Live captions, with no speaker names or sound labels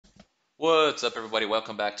What's up, everybody?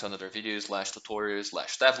 Welcome back to another video slash tutorial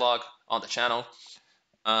slash devlog on the channel.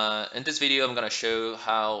 In this video, I'm going to show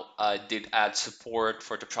how I did add support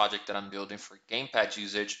for the project that I'm building for gamepad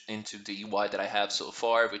usage into the UI that I have so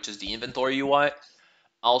far, which is the inventory UI.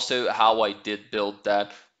 Also, how I did build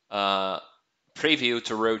that preview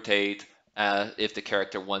to rotate if the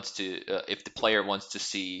character wants to, if the player wants to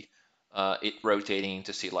see it rotating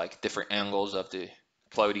to see like different angles of the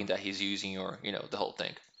clothing that he's using, or the whole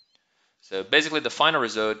thing. So basically the final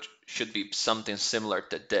result should be something similar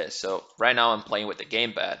to this. So right now I'm playing with the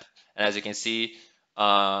gamepad, and as you can see,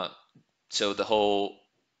 uh, so the whole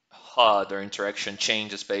HUD or interaction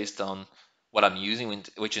changes based on what I'm using,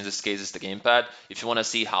 which in this case is the gamepad. If you want to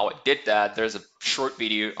see how I did that, there's a short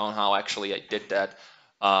video on how actually I did that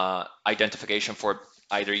identification for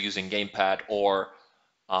either using gamepad or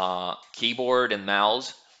keyboard and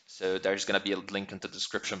mouse. So there's going to be a link in the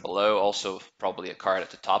description below, also probably a card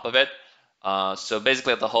at the top of it. So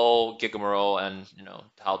basically the whole rigmarole and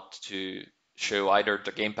how to show either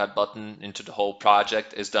the gamepad button into the whole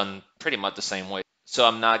project is done pretty much the same way. So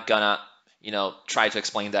I'm not gonna try to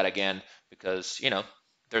explain that again because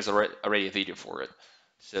there's already a video for it.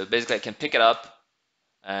 So basically I can pick it up,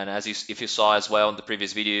 and if you saw as well in the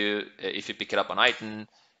previous video, if you pick it up on item,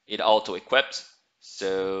 it auto equips.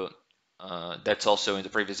 So that's also in the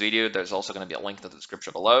previous video. There's also going to be a link in the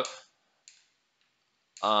description below.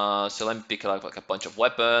 So let me pick up like a bunch of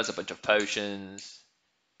weapons, a bunch of potions.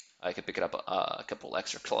 I can pick it up a couple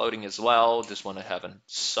extra clothing as well. This one I haven't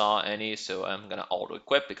saw any, so I'm gonna auto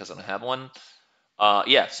equip because I don't have one.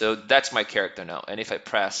 Yeah, so that's my character now. And if I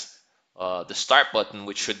press the start button,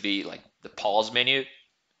 which should be like the pause menu,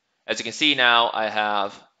 as you can see now, I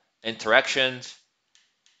have interactions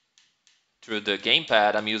through the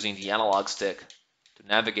gamepad. I'm using the analog stick to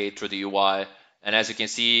navigate through the UI. And as you can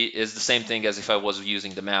see, it's the same thing as if I was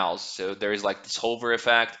using the mouse. So there is like this hover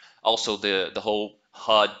effect. Also, the whole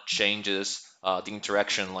HUD changes, the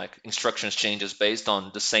interaction, like instructions changes based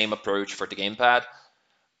on the same approach for the gamepad.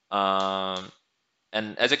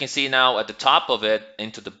 And as you can see now at the top of it,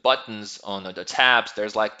 into the buttons on the tabs,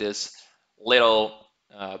 there's like this little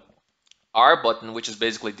R button, which is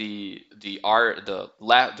basically the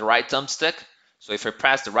right thumbstick. So if I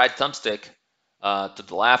press the right thumbstick to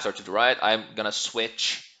the left or to the right, I'm gonna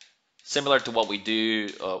switch similar to what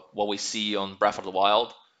we see on Breath of the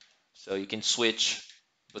Wild. So you can switch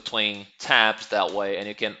between tabs that way, and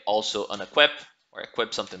you can also unequip or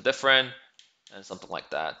equip something different and something like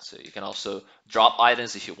that. So you can also drop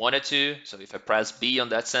items if you wanted to. So if I press B on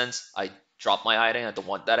that sense, I drop my item. I don't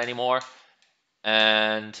want that anymore.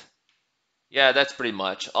 And yeah, that's pretty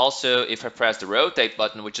much. Also, if I press the rotate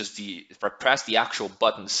button, if I press the actual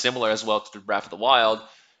button, similar as well to the Breath of the Wild,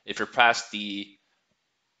 if you press the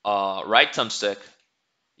right thumbstick,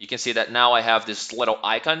 you can see that now I have this little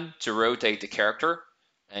icon to rotate the character.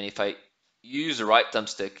 And if I use the right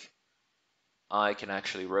thumbstick, I can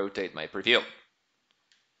actually rotate my preview.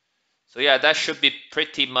 So yeah, that should be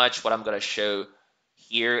pretty much what I'm going to show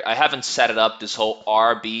here. I haven't set it up, this whole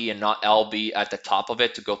RB and not LB at the top of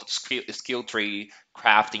it to go to the skill tree,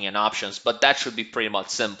 crafting and options, but that should be pretty much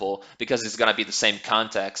simple because it's going to be the same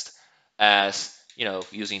context as,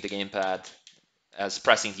 using the gamepad, as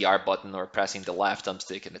pressing the R button or pressing the left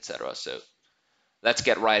thumbstick and etc. So let's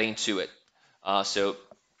get right into it. So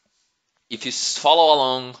if you follow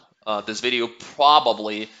along this video,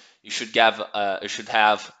 probably you should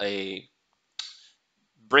have a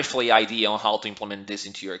briefly idea on how to implement this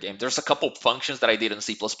into your game. There's a couple functions that I did in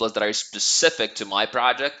C++ that are specific to my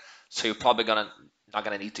project, so you're probably not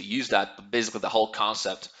gonna need to use that. But basically, the whole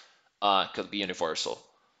concept could be universal.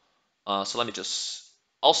 So let me just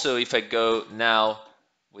also, if I go now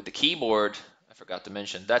with the keyboard, I forgot to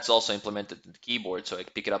mention that's also implemented in the keyboard. So I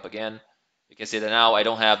pick it up again. You can see that now I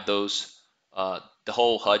don't have those the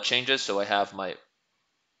whole HUD changes. So I have my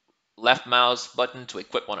left mouse button to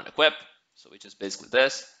equip one and equip, so which is basically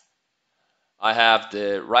this. I have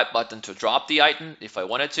the right button to drop the item if I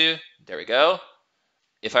wanted to. There we go.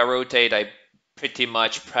 If I rotate, I pretty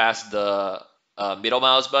much press the middle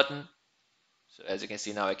mouse button. So as you can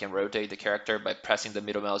see now, I can rotate the character by pressing the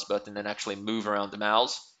middle mouse button and actually move around the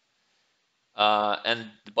mouse. And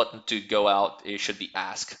the button to go out, it should be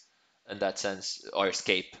ask in that sense, or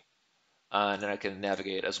escape. And then I can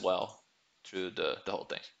navigate as well through the whole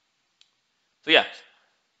thing. So yeah,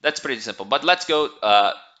 that's pretty simple. But let's go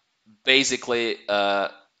basically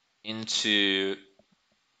into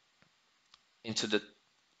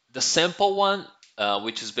the simple one,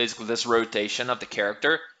 which is basically this rotation of the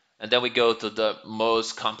character, and then we go to the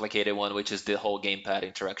most complicated one, which is the whole gamepad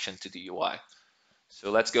interaction to the UI.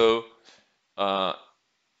 So let's go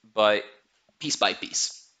by piece by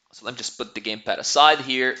piece. So let me just put the gamepad aside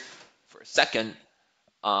here for a second.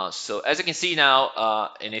 So as you can see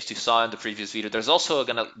now, and if you saw in the previous video, there's also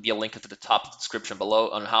going to be a link at the top of the description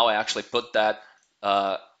below on how I actually put that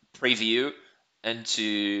preview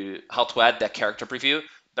into how to add that character preview.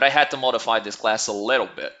 But I had to modify this class a little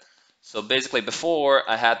bit. So basically, before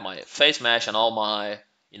I had my face mesh and all my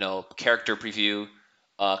character preview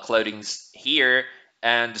clothings here,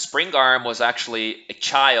 and the spring arm was actually a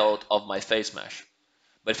child of my face mesh.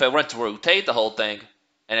 But if I want to rotate the whole thing,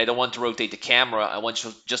 and I don't want to rotate the camera, I want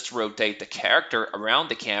to just rotate the character around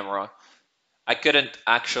the camera, I couldn't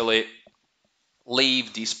actually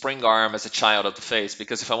leave the spring arm as a child of the face,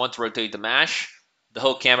 because if I want to rotate the mesh, the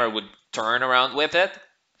whole camera would turn around with it,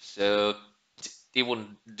 so it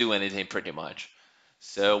wouldn't do anything pretty much.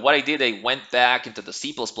 So what I did, I went back into the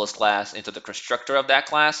C++ class, into the constructor of that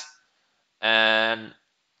class, and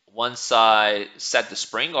once I set the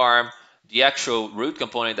spring arm, the actual root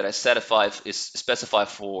component that I specified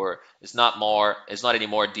for is not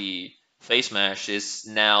anymore the face mesh, is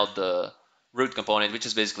now the root component, which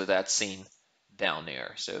is basically that scene down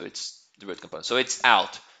there. So it's the root component. So it's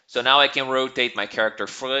out. So now I can rotate my character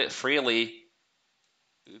freely.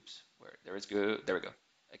 Oops, there we go.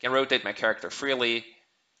 I can rotate my character freely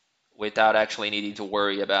without actually needing to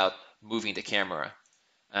worry about moving the camera.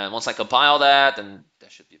 And once I compile that, then that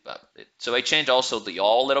should be about it. So I changed also the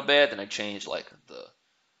yaw a little bit, and I changed like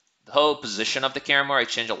the whole position of the camera. I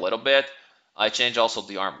changed a little bit. I changed also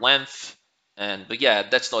the arm length. But yeah,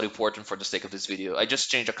 that's not important for the sake of this video. I just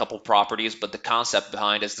changed a couple properties, but the concept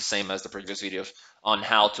behind is the same as the previous videos on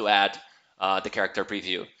how to add the character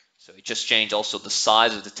preview. So it just changed also the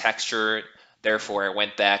size of the texture. Therefore, I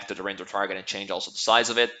went back to the render target and changed also the size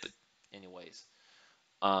of it. But anyways.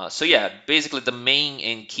 So yeah, basically the main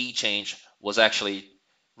and key change was actually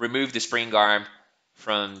remove the spring arm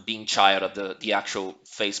from being child of the actual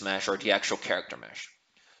face mesh or the actual character mesh.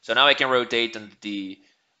 So now I can rotate the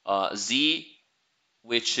Z,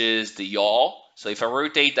 which is the yaw. So if I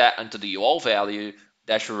rotate that into the yaw value,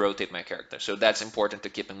 that should rotate my character. So that's important to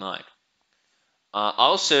keep in mind.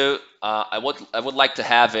 Also, I would like to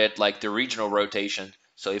have it like the regional rotation.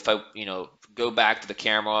 So if I go back to the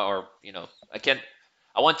camera, or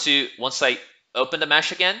I want to, once I open the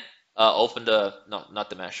mesh again, open the no, not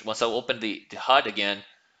the mesh. Once I open the HUD again,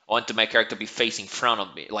 I want my character be facing front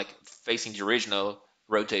of me, like facing the original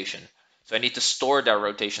rotation. So I need to store that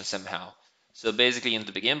rotation somehow. So basically, in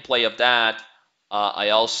the begin play of that, I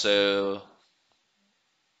also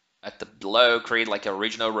at the below create like a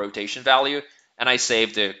original rotation value, and I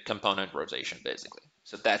save the component rotation basically.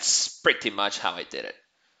 So that's pretty much how I did it.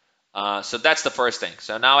 So that's the first thing.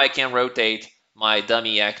 So now I can rotate my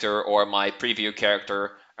dummy actor or my preview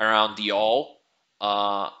character around the all,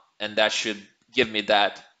 and that should give me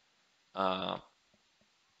that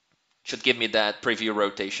preview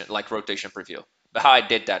rotation, like rotation preview. But how I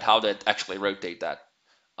did that, how did I actually rotate that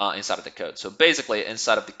inside of the code? So basically,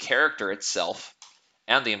 inside of the character itself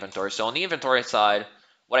and the inventory. So on the inventory side,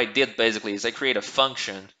 what I did basically is I create a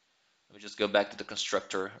function. Let me just go back to the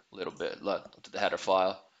constructor a little bit, to the header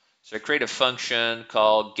file. So I create a function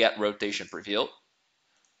called getRotationPreview,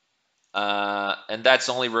 and that's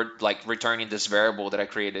only returning this variable that I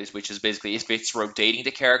created, which is basically if it's rotating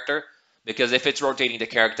the character. Because if it's rotating the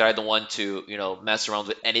character, I don't want to mess around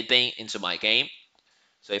with anything into my game.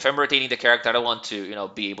 So if I'm rotating the character, I don't want to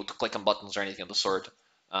be able to click on buttons or anything of the sort.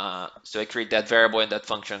 So I create that variable in that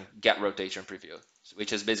function getRotationPreview,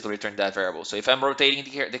 which is basically return that variable. So if I'm rotating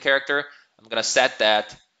the character, I'm gonna set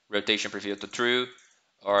that rotation preview to true,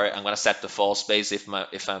 or I'm gonna set the false base if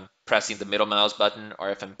I'm pressing the middle mouse button,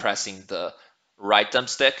 or if I'm pressing the right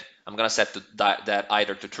thumbstick. I'm gonna set that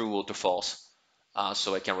either to true or to false,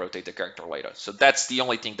 so I can rotate the character later. So that's the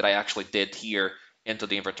only thing that I actually did here into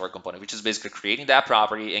the inventory component, which is basically creating that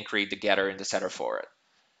property and create the getter and the setter for it.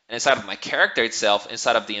 And inside of my character itself,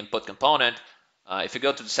 inside of the input component, if you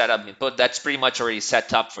go to the setup input, that's pretty much already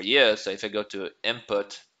set up for you. So if I go to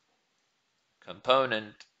input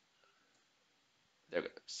component, there we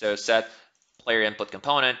go. So set player input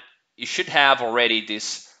component, you should have already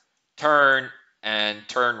this turn and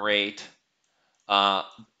turn rate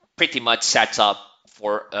pretty much set up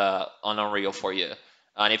for on Unreal for you.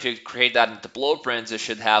 And if you create that into blueprints, it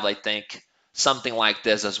should have, I think, something like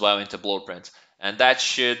this as well into blueprints. And that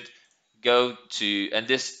should go to, and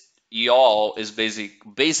this yaw is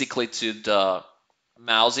basically to the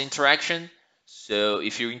mouse interaction. So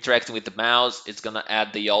if you're interacting with the mouse, it's gonna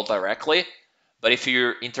add the yaw directly. But if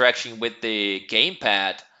you're interacting with the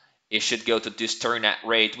gamepad, it should go to this turn at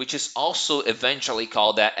rate, which is also eventually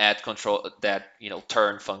called that add control, that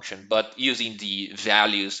turn function, but using the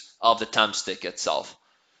values of the thumbstick itself.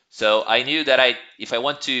 So I knew that if I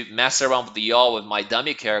want to mess around with the yaw with my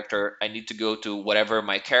dummy character, I need to go to whatever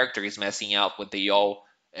my character is messing out with the yaw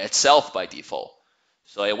itself by default.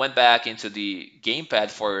 So I went back into the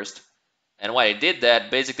gamepad first, and when I did that,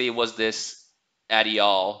 basically it was this add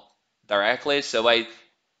yaw directly. So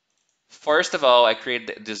first of all, I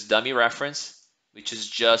created this dummy reference, which is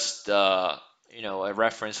just a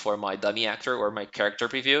reference for my dummy actor or my character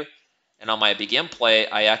preview. And on my begin play,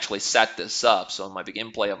 I actually set this up. So on my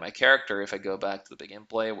begin play of my character, if I go back to the begin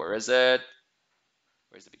play, where is it?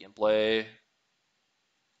 Where's the begin play? 1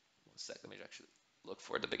 sec, let me actually look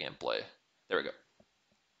for the begin play. There we go.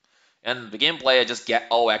 And the begin play, I just get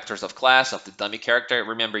all actors of class of the dummy character.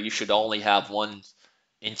 Remember, you should only have one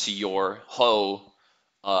into your whole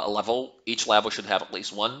level. Each level should have at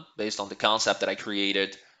least one based on the concept that I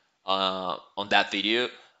created on that video.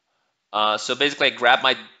 So basically,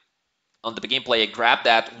 on the begin play, I grab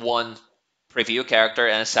that one preview character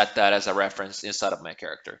and set that as a reference inside of my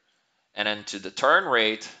character. And then to the turn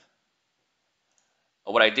rate,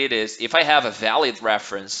 what I did is if I have a valid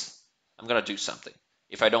reference, I'm gonna do something.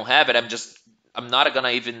 If I don't have it, I'm not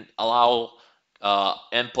gonna even allow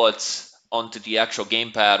inputs onto the actual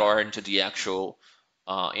gamepad or into the actual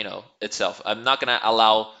itself. I'm not gonna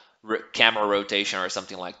allow camera rotation or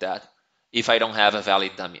something like that if I don't have a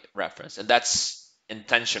valid dummy reference, and that's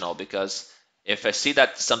intentional because if I see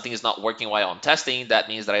that something is not working while I'm testing, that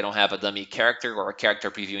means that I don't have a dummy character or a character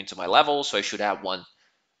preview into my level, so I should have one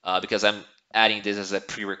because I'm adding this as a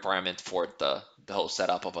pre-requirement for the whole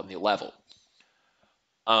setup of a new level.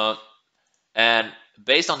 And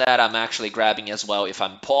based on that, I'm actually grabbing as well if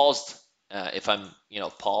I'm paused,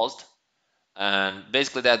 paused, and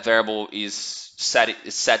basically that variable is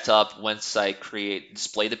set up once I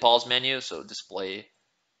display the pause menu. So display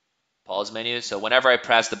pause menu. So whenever I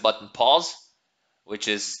press the button pause, which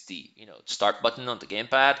is the start button on the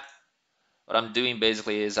gamepad, what I'm doing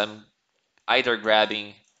basically is I'm either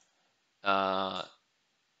grabbing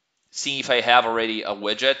seeing if I have already a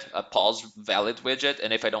widget, a pause valid widget,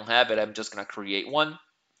 and if I don't have it, I'm just gonna create one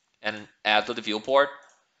and add to the viewport,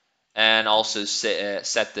 and also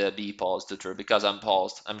set the B pause to true because I'm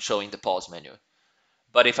paused. I'm showing the pause menu.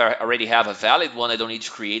 But if I already have a valid one, I don't need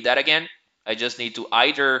to create that again. I just need to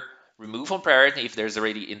either remove from priority if there's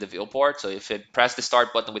already in the viewport. So if I press the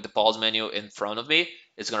start button with the pause menu in front of me,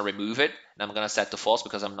 it's gonna remove it, and I'm gonna set to false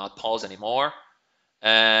because I'm not paused anymore.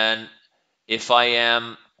 And if I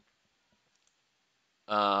am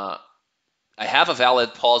I have a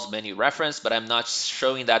valid pause menu reference, but I'm not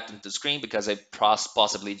showing that in the screen because I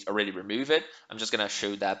possibly already removed it. I'm just going to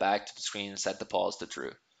show that back to the screen and set the pause to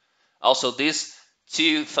true. Also, these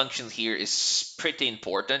two functions here is pretty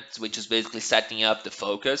important, which is basically setting up the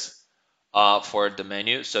focus for the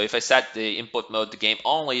menu. So if I set the input mode to game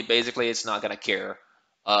only, basically it's not going to care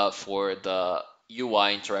for the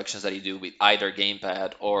UI interactions that you do with either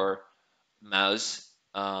gamepad or mouse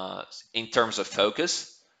in terms of focus.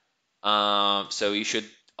 So you should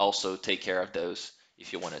also take care of those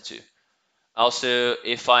if you wanted to. Also,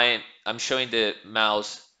 if I'm showing the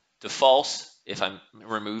mouse to false, if I'm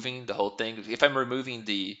removing the whole thing, if I'm removing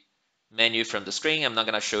the menu from the screen, I'm not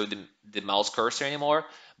going to show the mouse cursor anymore.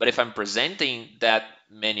 But if I'm presenting that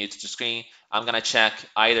menu to the screen, I'm going to check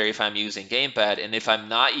either if I'm using gamepad, and if I'm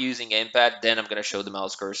not using gamepad, then I'm going to show the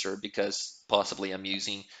mouse cursor because possibly I'm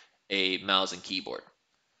using a mouse and keyboard.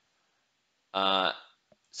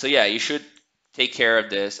 So yeah, you should take care of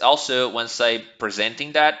this. Also, once I'm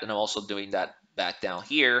presenting that, and I'm also doing that back down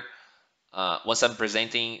here, once I'm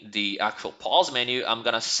presenting the actual pause menu, I'm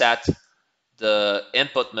gonna set the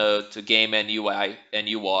input mode to game and UI,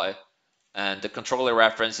 and the controller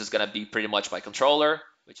reference is gonna be pretty much my controller,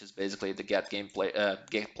 which is basically the get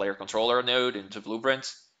player controller node into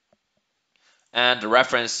Blueprints, and the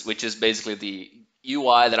reference, which is basically the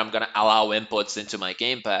UI that I'm gonna allow inputs into my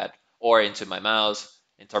gamepad or into my mouse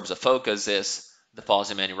in terms of focus, is the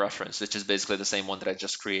pause menu reference, which is basically the same one that I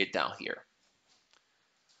just created down here.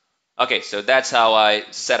 Okay, so that's how I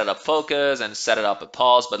set it up focus and set it up a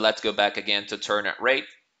pause, but let's go back again to turn at rate.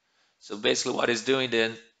 So basically what it's doing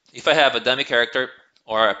then, if I have a dummy character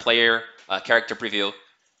or a player character preview,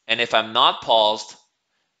 and if I'm not paused,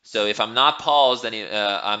 so if I'm not paused, then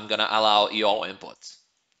I'm gonna allow all inputs.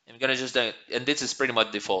 I'm gonna just and this is pretty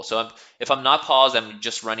much default. So if I'm not paused, I'm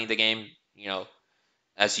just running the game,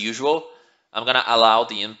 as usual. I'm gonna allow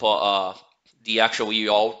the input, the actual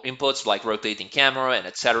UL inputs like rotating camera and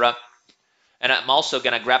etc. And I'm also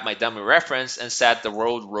going to grab my dummy reference and set the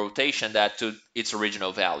world rotation that to its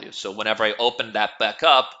original value. So whenever I open that back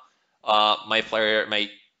up, my player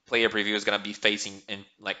preview is going to be facing in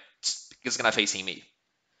like it's going to facing me.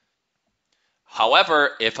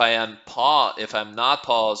 However, if I am not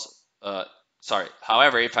paused,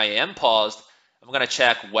 however, if I am paused, I'm going to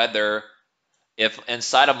check whether if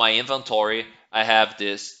inside of my inventory I have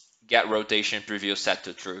this get rotation preview set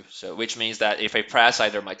to true. So which means that if I press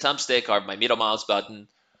either my thumbstick or my middle mouse button,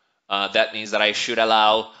 that means that I should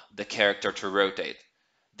allow the character to rotate.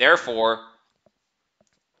 Therefore,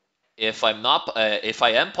 if I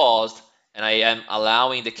am paused and I am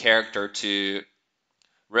allowing the character to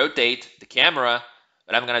rotate the camera,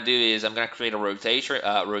 what I'm gonna do is I'm gonna create a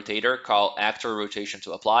rotator called actor rotation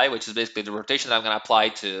to apply, which is basically the rotation that I'm gonna apply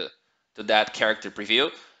to that character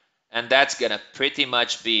preview, and that's gonna pretty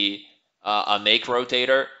much be a make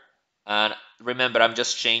rotator. And remember, I'm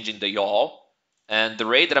just changing the yaw, and the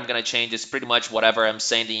rate that I'm gonna change is pretty much whatever I'm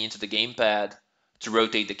sending into the gamepad to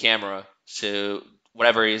rotate the camera. So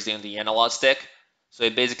whatever is in the analog stick. So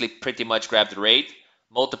it basically pretty much grab the rate,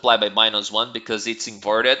 multiply by -1 because it's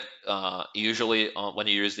inverted usually when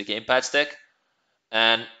you use the gamepad stick,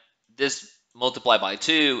 and this multiply by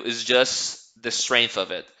 2 is just the strength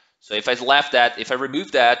of it. So if I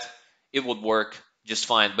remove that, it would work just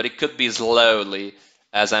fine, but it could be slowly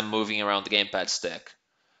as I'm moving around the gamepad stick.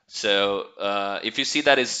 So if you see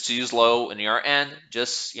that it's too slow in your end,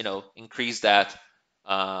 just increase that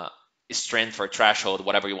strength or threshold,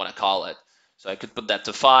 whatever you want to call it. So I could put that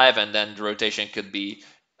to 5, and then the rotation could be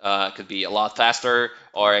a lot faster,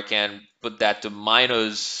 or I can put that to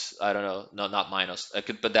minus, I don't know, no, not minus. I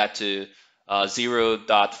could put that to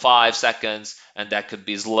 0.5 seconds, and that could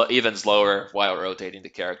be even slower while rotating the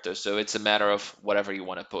character. So it's a matter of whatever you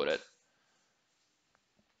want to put it.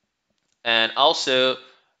 And also,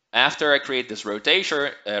 after I create this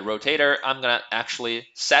rotator, I'm gonna actually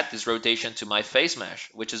set this rotation to my face mesh,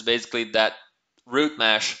 which is basically that root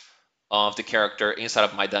mesh of the character inside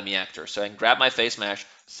of my dummy actor. So I can grab my face mesh,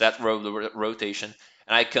 set rotation,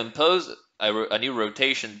 and I compose a new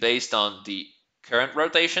rotation based on the current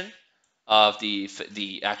rotation of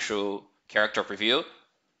the actual character preview.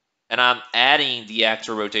 And I'm adding the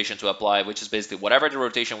actor rotation to apply, which is basically whatever the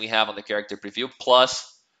rotation we have on the character preview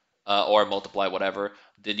plus or multiply whatever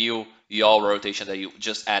the new yaw rotation that you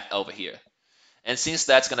just add over here. And since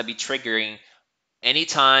that's going to be triggering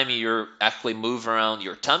anytime you're actually move around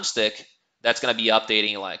your thumbstick, that's going to be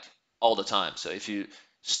updating like all the time. So if you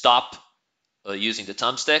stop using the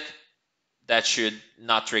thumbstick, that should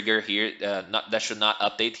not trigger here. That should not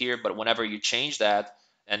update here. But whenever you change that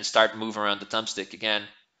and start moving around the thumbstick again,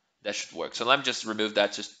 that should work. So let me just remove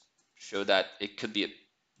that, just show that it could be a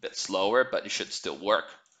bit slower, but it should still work.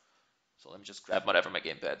 So let me just grab whatever my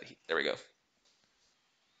gamepad. There we go.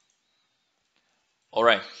 All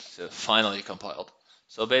right, so finally compiled.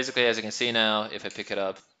 So basically, as you can see now, if I pick it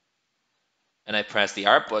up and I press the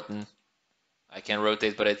R button, I can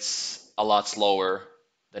rotate, but it's a lot slower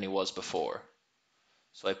than it was before.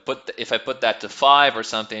 So if I put that to 5 or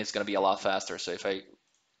something, it's going to be a lot faster. So if I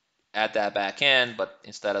add that back in, but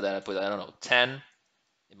instead of that, I put, I don't know, 10,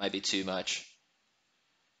 it might be too much,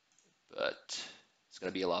 but it's going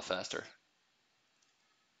to be a lot faster.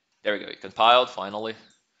 There we go, it compiled finally.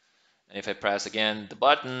 And if I press again the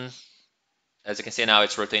button, as you can see now,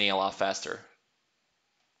 it's rotating a lot faster.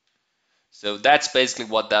 So that's basically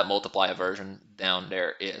what that multiplier version down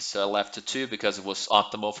there is. So I left to 2 because it was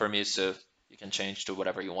optimal for me. So you can change to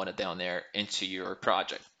whatever you wanted down there into your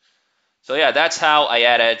project. So yeah, that's how I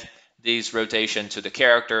added this rotation to the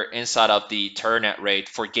character inside of the turn at rate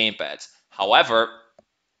for gamepads. However,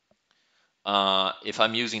 if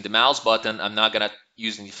I'm using the mouse button, I'm not gonna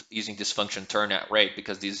using this function turn at rate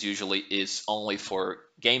because this usually is only for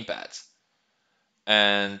gamepads.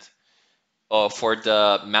 And for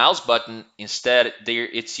the mouse button, instead,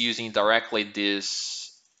 it's using directly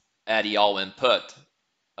this add yaw input,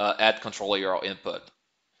 add control yaw input,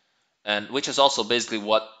 and which is also basically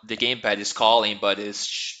what the gamepad is calling, but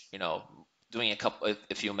is doing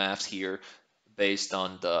a few maths here based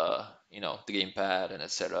on the the gamepad and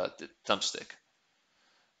etc. the thumbstick.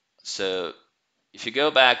 So if you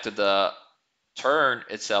go back to the turn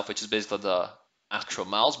itself, which is basically the actual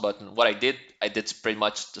mouse button, what I did pretty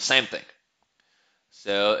much the same thing.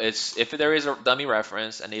 So it's if there is a dummy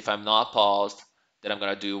reference and if I'm not paused, then I'm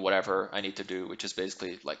gonna do whatever I need to do, which is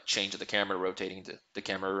basically like change the camera, rotating the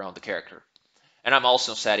camera around the character. And I'm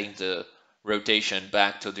also setting the rotation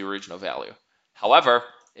back to the original value. However,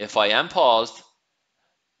 if I am paused,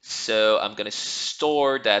 so I'm gonna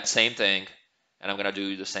store that same thing and I'm gonna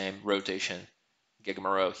do the same rotation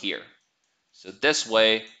Gigama row here. So this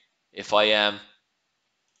way, if I am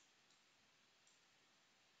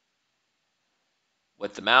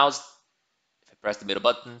with the mouse, if I press the middle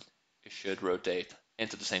button, it should rotate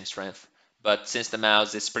into the same strength. But since the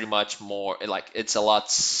mouse is pretty much more like it's a lot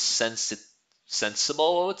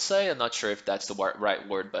sensible, I would say. I'm not sure if that's the right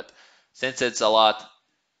word, but since it's a lot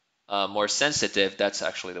more sensitive, that's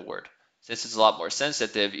actually the word. Since it's a lot more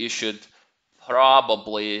sensitive, you should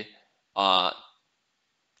probably, uh,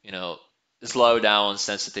 you know, slow down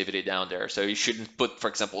sensitivity down there. So you shouldn't put, for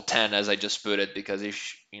example, 10 as I just put it because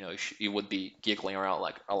you would be giggling around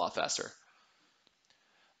like a lot faster.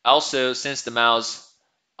 Also, since the mouse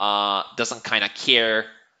doesn't kind of care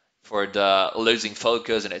for the losing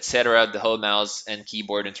focus and etc., the whole mouse and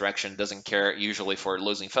keyboard interaction doesn't care usually for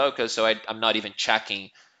losing focus. So I'm not even checking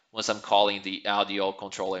once I'm calling the audio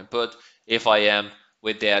control input if I am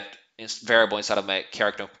with that variable inside of my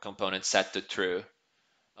character component set to true,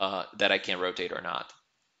 that I can rotate or not.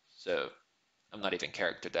 So I'm not even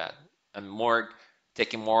caring to that. I'm more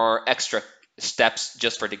taking more extra steps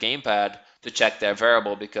just for the gamepad to check that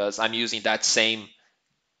variable because I'm using that same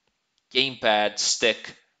gamepad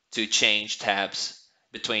stick to change tabs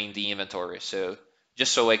between the inventory. So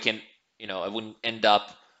just so I can, I wouldn't end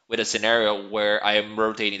up with a scenario where I am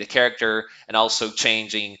rotating the character and also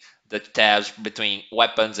changing the tabs between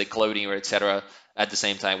weapons and clothing or etc. at the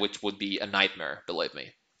same time, which would be a nightmare, believe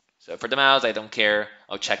me. So for the mouse, I don't care.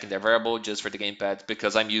 I'm checking their variable just for the gamepad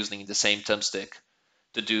because I'm using the same thumbstick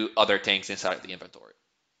to do other things inside of the inventory.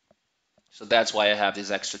 So that's why I have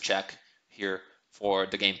this extra check here for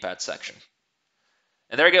the gamepad section.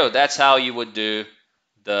 And there you go. That's how you would do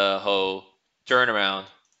the whole turnaround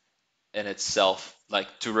in itself,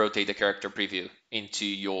 like to rotate the character preview into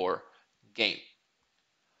your game.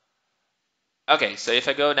 Okay, so if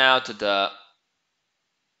I go now to the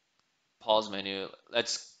pause menu,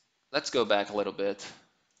 let's go back a little bit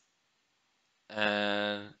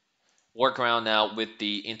and work around now with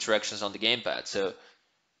the interactions on the gamepad. So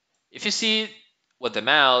if you see with the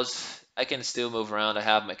mouse, I can still move around. I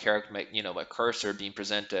have my character, my cursor being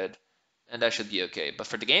presented, and that should be okay. But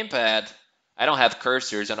for the gamepad, I don't have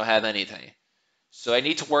cursors. I don't have anything. So I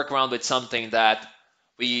need to work around with something that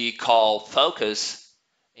we call focus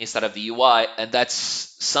instead of the UI, and that's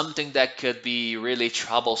something that could be really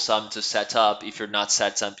troublesome to set up if you're not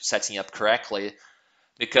setting up correctly,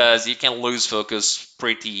 because you can lose focus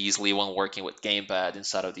pretty easily when working with gamepad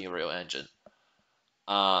inside of the Unreal Engine.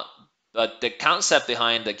 Uh, but the concept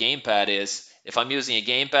behind the gamepad is if I'm using a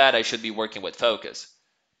gamepad, I should be working with focus.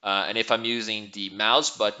 And if I'm using the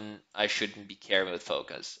mouse button, I shouldn't be caring with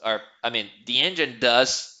focus. Or, I mean, the engine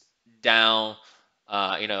does down,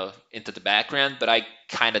 into the background, but I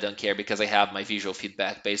kind of don't care because I have my visual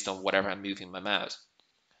feedback based on whatever I'm moving my mouse.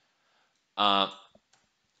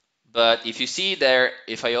 But if you see there,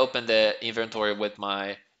 if I open the inventory with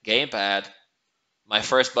my gamepad, my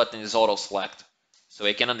first button is auto select. So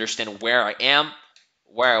I can understand where I am,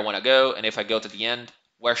 where I want to go, and if I go to the end,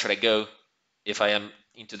 where should I go if I am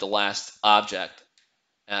into the last object.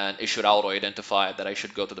 And it should auto identify that I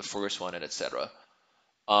should go to the first one and etc.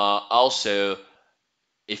 Also,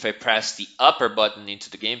 if I press the upper button into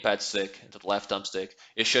the gamepad stick, into the left thumbstick,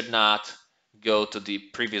 it should not go to the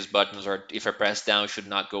previous buttons, or if I press down, it should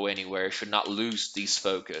not go anywhere. It should not lose this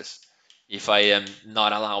focus if I am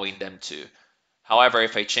not allowing them to. However,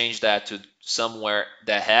 if I change that to somewhere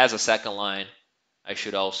that has a second line, I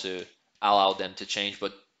should also allow them to change,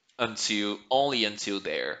 but only until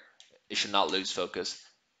there. It should not lose focus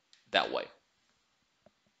that way.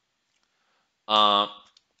 Uh,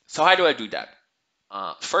 so how do I do that?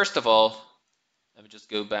 First of all, let me just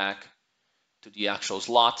go back to the actual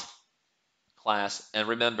slot class, and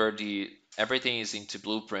remember everything is into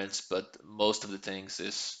blueprints, but most of the things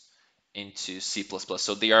is into C++.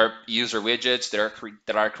 So they are user widgets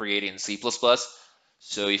that are created in C++.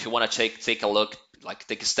 So if you want to take a look, like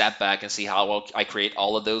take a step back and see how I create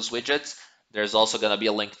all of those widgets, there's also going to be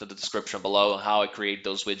a link to the description below on how I create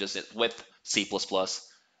those widgets with C++,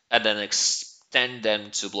 and then extend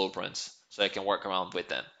them to blueprints so I can work around with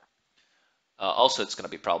them. Also, it's going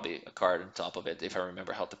to be probably a card on top of it if I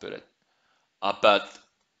remember how to put it.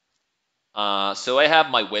 So I have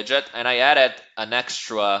my widget, and I added an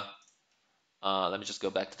extra. Let me just go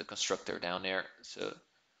back to the constructor down there. So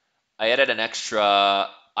I added an extra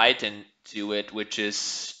item to it, which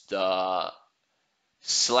is the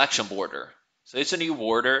selection border. So it's a new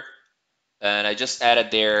border, and I just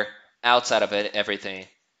added there outside of it everything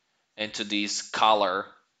into this color,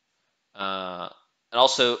 and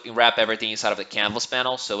also wrap everything inside of the canvas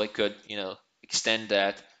panel, so I could extend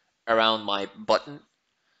that around my button.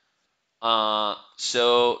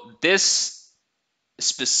 So this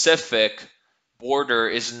specific border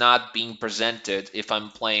is not being presented if I'm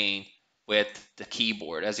playing with the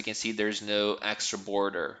keyboard. As you can see, there's no extra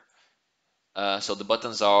border. So the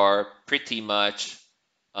buttons are pretty much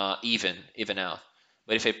even out.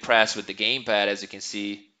 But if I press with the gamepad, as you can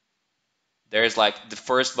see, there's like the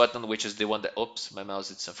first button, which is the one that, oops, my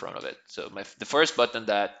mouse is in front of it. So the first button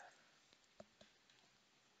that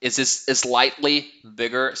is slightly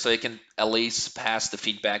bigger, so it can at least pass the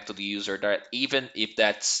feedback to the user that even if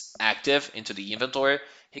that's active into the inventory,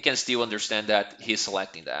 he can still understand that he's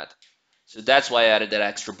selecting that. So that's why I added that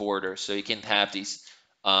extra border, so you can have these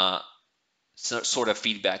sort of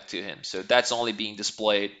feedback to him. So that's only being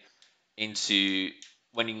displayed into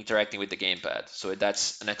when you're interacting with the gamepad. So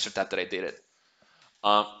that's an extra tab that I did it.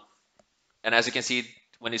 Um, and as you can see,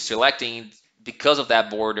 when you're selecting, because of that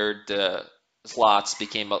border, the slots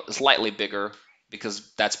became slightly bigger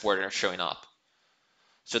because that's border showing up.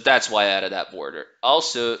 So that's why I added that border.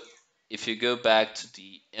 Also, if you go back to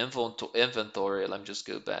the inventory, let me just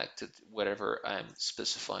go back to whatever I'm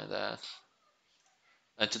specifying that.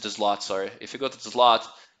 And to the slot, sorry. If you go to the slot,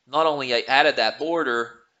 not only I added that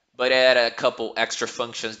border, but I added a couple extra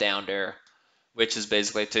functions down there, which is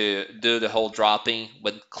basically to do the whole dropping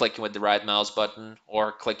with clicking with the right mouse button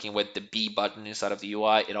or clicking with the B button inside of the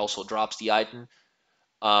UI. It also drops the item.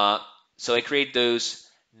 So I create those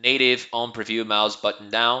native on preview mouse button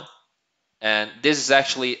down. And this is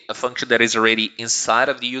actually a function that is already inside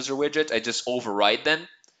of the user widget. I just override them.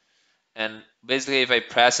 And basically, if I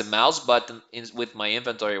press a mouse button with my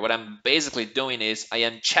inventory, what I'm basically doing is I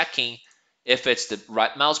am checking if it's the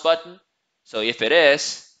right mouse button. So if it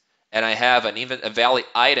is, and I have a valid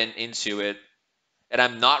item into it, and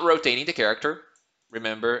I'm not rotating the character.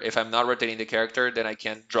 Remember, if I'm not rotating the character, then I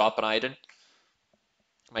can drop an item,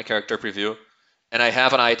 my character preview, and I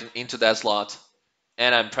have an item into that slot,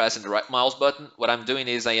 and I'm pressing the right mouse button. What I'm doing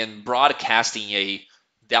is I am broadcasting a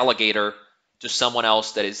delegator to someone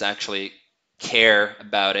else that is actually care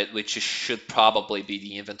about it, which should probably be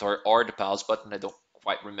the inventory or the pause button. I don't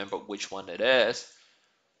quite remember which one it is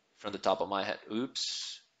from the top of my head.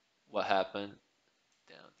 Oops, what happened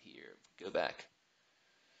down here? Go back.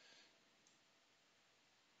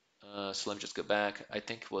 So let me just go back. I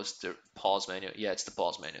think it was the pause menu. Yeah, it's the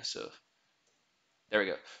pause menu. So there we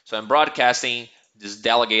go. So I'm broadcasting this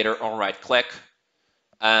delegator on right click.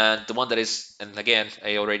 And the one that is, and again,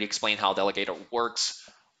 I already explained how delegator works,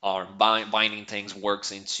 or binding things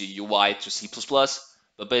works into UI to C++.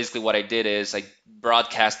 But basically what I did is I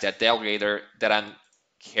broadcast that delegator that I'm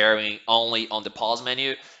carrying only on the pause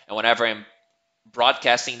menu. And whenever I'm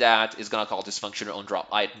broadcasting that, it's going to call this function on drop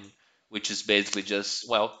item, which is basically just,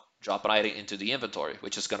 well, drop an item into the inventory,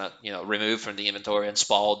 which is going to, remove from the inventory and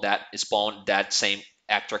spawn that same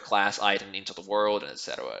actor class item into the world, and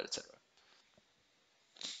etc., etc.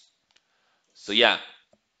 So yeah,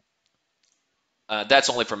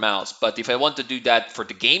 that's only for mouse. But if I want to do that for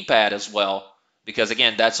the gamepad as well, because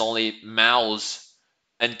again, that's only mouse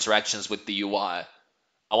interactions with the UI,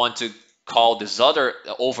 I want to call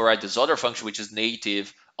override this other function, which is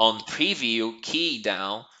native on preview key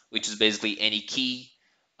down, which is basically any key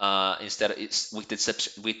instead of it's with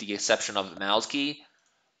the exception of the mouse key.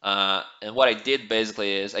 And what I did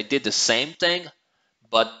basically is I did the same thing,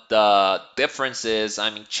 but the difference is I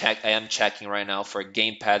am checking right now for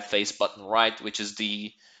gamepad face button right, which is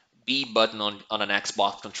the B button on an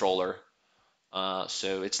Xbox controller.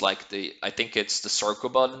 So it's like I think it's the circle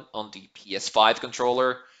button on the PS5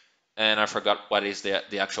 controller, and I forgot what is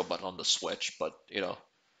the actual button on the Switch, but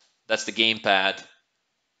that's the gamepad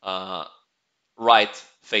right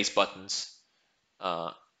face buttons.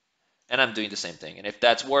 And I'm doing the same thing. And if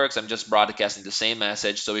that works, I'm just broadcasting the same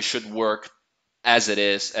message, so it should work as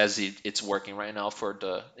it's working right now for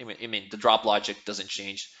the drop logic doesn't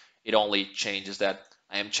change. It only changes that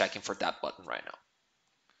I am checking for that button right now.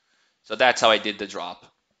 So that's how I did the drop.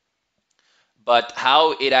 But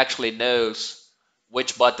how it actually knows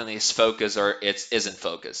which button is focus or it isn't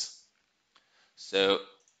focus. So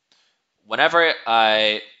whenever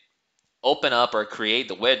I open up or create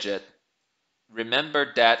the widget,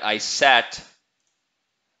 remember that I've set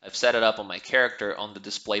it up on my character on the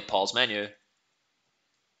display pause menu.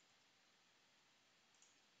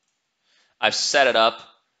 I've set it up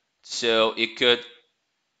so it could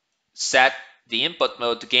set the input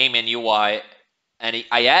mode to game and UI, and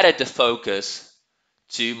I added the focus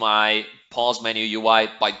to my pause menu UI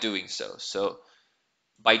by doing so. So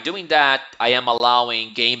by doing that, I am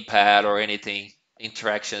allowing gamepad or anything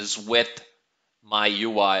interactions with my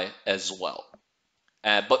UI as well.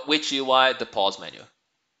 But which UI? The pause menu.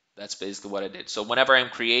 That's basically what I did. So whenever I'm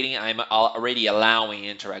creating, I'm already allowing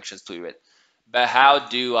interactions to it. but how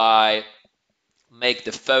do I make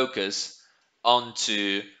the focus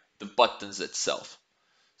onto the buttons itself?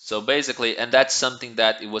 So basically, and that's something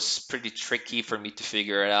that it was pretty tricky for me to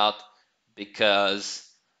figure it out because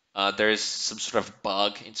there's some sort of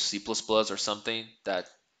bug in C++ or something that,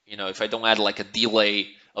 if I don't add like a delay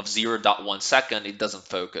of 0.1 second, it doesn't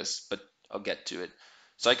focus, but I'll get to it.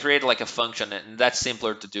 So I created like a function, and that's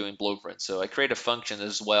simpler to do in Blueprint. So I create a function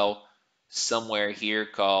as well somewhere here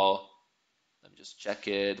called, let me just check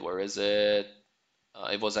it, where is it?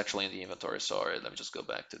 It was actually in the inventory, sorry, let me just go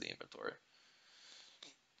back to the inventory.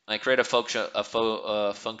 I create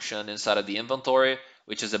a function inside of the inventory,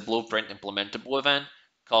 which is a Blueprint implementable event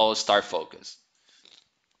called start focus.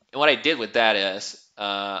 And what I did with that is,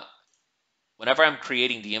 whenever I'm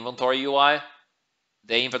creating the inventory UI,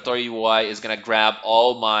 the inventory UI is gonna grab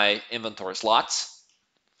all my inventory slots,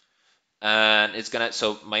 and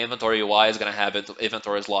so my inventory UI is gonna have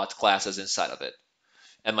inventory slot classes inside of it,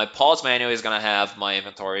 and my pause menu is gonna have my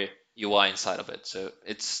inventory UI inside of it. So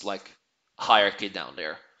it's like hierarchy down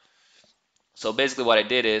there. So basically, what I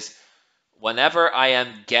did is, whenever I am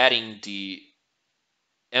getting the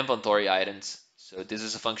inventory items, so this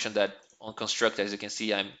is a function that on construct, as you can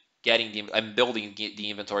see, I'm building the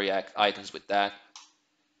inventory items with that.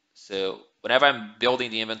 So whenever I'm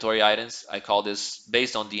building the inventory items, I call this,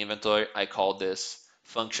 based on the inventory, I call this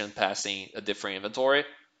function passing a different inventory.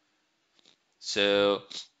 So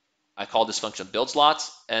I call this function build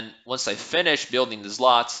slots, and once I finish building the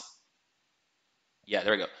slots, yeah,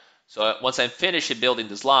 there we go. So once I'm finished building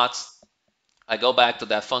the slots, I go back to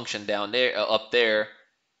that function down there, up there.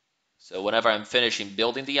 So whenever I'm finishing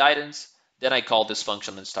building the items, then I call this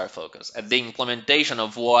function and start focus. And the implementation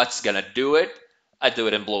of what's gonna do it, I do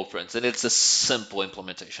it in Blueprints, and it's a simple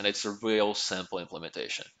implementation. It's a real simple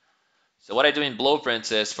implementation. So what I do in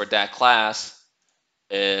Blueprints is, for that class,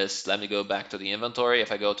 is, let me go back to the inventory.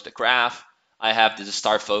 If I go to the graph, I have this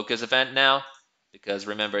start focus event now, because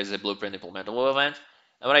remember, it's a Blueprint implementable event.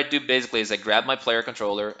 And what I do basically is I grab my player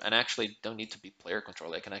controller, and actually don't need to be player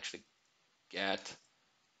controller. I can actually get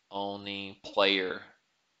only player.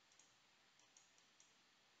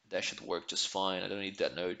 That should work just fine. I don't need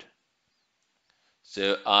that node.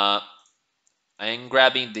 So I'm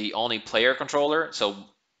grabbing the only player controller. So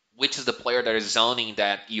which is the player that is zoning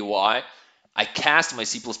that UI. I cast my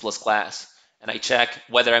C++ class, and I check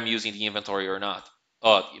whether I'm using the inventory or not.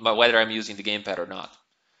 Whether I'm using the gamepad or not.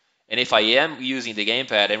 And if I am using the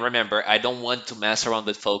gamepad, and remember, I don't want to mess around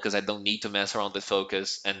with focus. I don't need to mess around with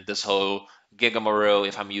focus and this whole gigamaroo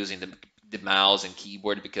if I'm using the mouse and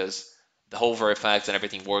keyboard, because the hover effects and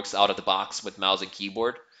everything works out of the box with mouse and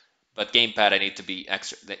keyboard. But gamepad, I need to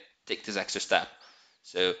take this extra step.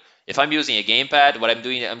 So if I'm using a gamepad, what I'm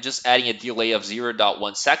doing, I'm just adding a delay of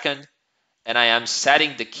 0.1 second, and I am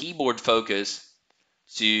setting the keyboard focus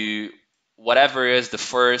to whatever is the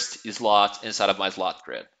first slot inside of my slot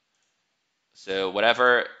grid. So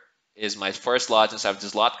whatever is my first slot inside of the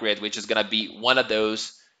slot grid, which is going to be one of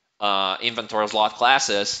those inventory slot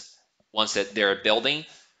classes once that they're building.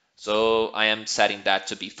 So I am setting that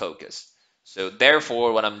to be focused. So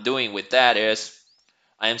therefore, what I'm doing with that is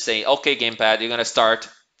I am saying, okay, gamepad, you're going to start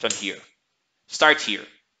from here. Start here.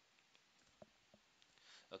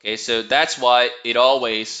 Okay, so that's why it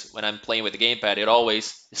always, when I'm playing with the gamepad, it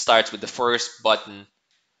always starts with the first button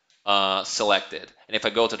selected. And if I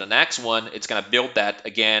go to the next one, it's going to build that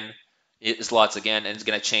again, slots again, and it's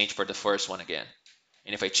going to change for the first one again.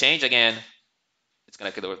 And if I change again, it's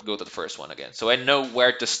going to go to the first one again. So I know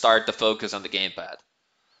where to start the focus on the gamepad.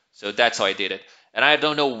 So that's how I did it. And I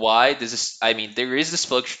don't know why this is, there is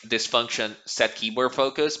this function set keyboard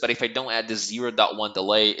focus, but if I don't add this 0.1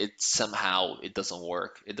 delay, it doesn't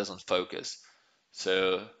work. It doesn't focus.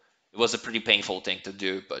 So it was a pretty painful thing to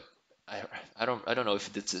do, but I don't know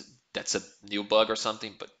if that's a new bug or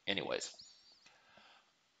something, but anyways.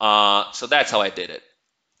 So that's how I did it.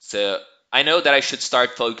 So I know that I should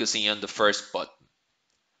start focusing on the first button,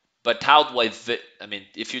 but how do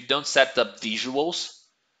if you don't set up visuals,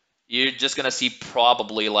 you're just gonna see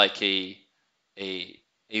probably like a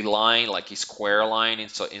line, like a square line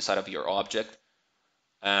inside of your object,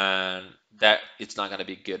 and that it's not gonna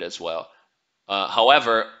be good as well.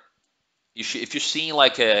 However, if you're seeing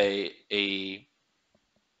like an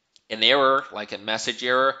error, like a message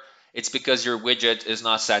error, it's because your widget is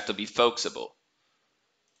not set to be focusable.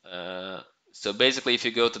 So basically, if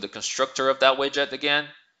you go to the constructor of that widget again,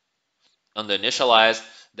 on the initialize,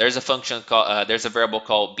 there's a function called, there's a variable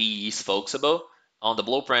called beIsFocusable. On the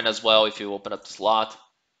blueprint as well, if you open up the slot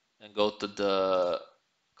and go to the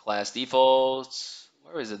class defaults,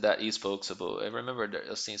 where is it that is focusable? I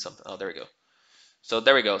remember seeing something. Oh, there we go. So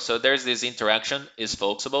there we go. So there's this interaction is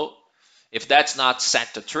focusable. If that's not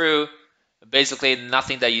set to true, basically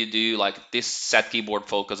nothing that you do, like this set keyboard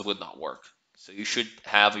focus, would not work. So you should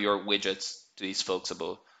have your widgets to be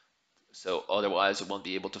focusable. So otherwise you won't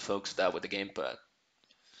be able to focus that with the gamepad.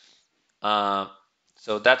 Uh,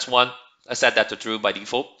 so that's one. I set that to true by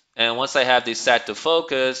default. And once I have this set to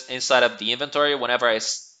focus inside of the inventory, whenever I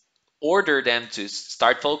order them to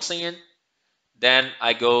start focusing in, then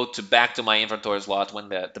I go to back to my inventory slot when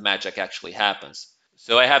the magic actually happens.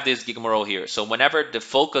 So I have this rigmarole here. So whenever the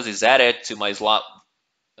focus is added to my slot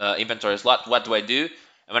inventory slot, what do I do?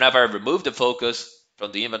 And whenever I remove the focus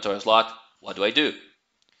from the inventory slot, what do I do?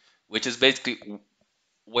 Which is basically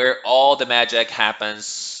where all the magic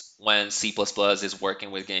happens when C++ is working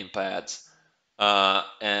with gamepads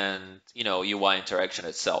and UI interaction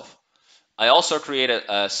itself. I also created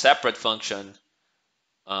a separate function.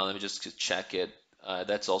 Let me just check it.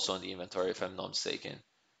 That's also in the inventory if I'm not mistaken.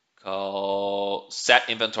 Called set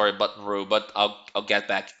inventory button row, but I'll get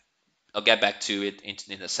back to it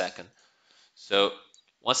in a second. So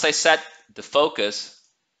once I set the focus,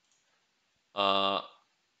 to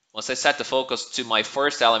my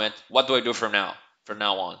first element, what do I do from now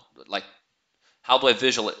on? Like, how do I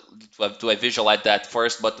visualize that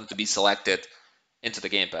first button to be selected into the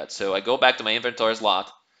gamepad? So I go back to my inventory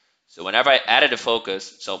slot. So whenever I added a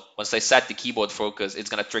focus, so once I set the keyboard focus, it's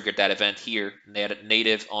going to trigger that event here,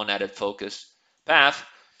 native on added focus path.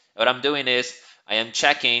 What I'm doing is I am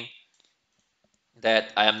checking that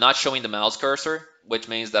I am not showing the mouse cursor, which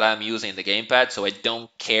means that I'm using the gamepad. So I don't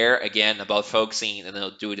care again about focusing and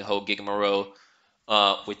then do the whole rigmarole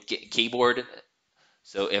with keyboard.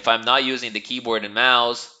 So if I'm not using the keyboard and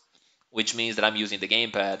mouse, which means that I'm using the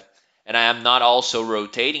gamepad, and I am not also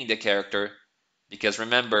rotating the character, because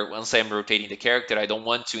remember, once I'm rotating the character, I don't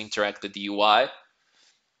want to interact with the UI.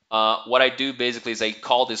 What I do basically is I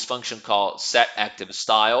call this function called set active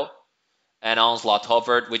style and onslaught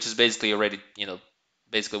hover, which is basically already,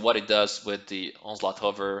 basically what it does with the onslaught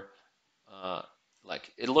hover.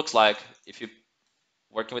 Like it looks like if you're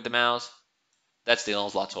working with the mouse, that's the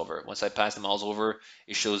onslaught hover. Once I pass the mouse over,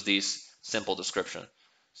 it shows this simple description.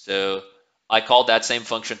 So I call that same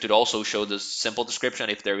function to also show the simple description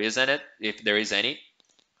if there is any.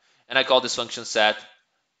 And I call this function set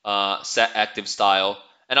active style.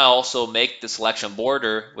 And I also make the selection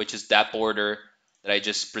border, which is that border that I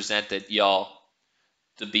just presented y'all,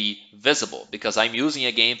 to be visible because I'm using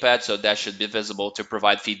a gamepad, so that should be visible to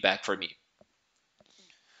provide feedback for me.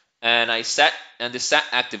 And the set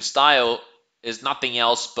active style is nothing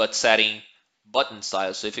else but setting button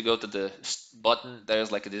style. So if you go to the button,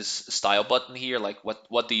 there's like this style button here, like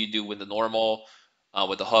what do you do with the normal,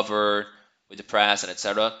 with the hover, with the press, and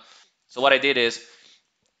etc. So what I did is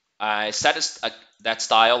I set that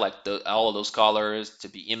style, like all of those colors to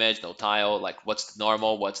be image, no tile, like what's the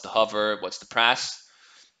normal, what's the hover, what's the press.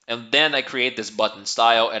 And then I create this button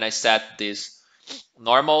style and I set this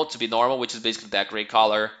normal to be normal, which is basically that gray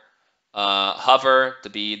color, hover to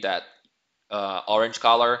be that orange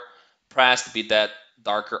color, press to be that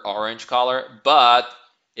darker orange color. But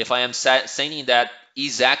if I am sending that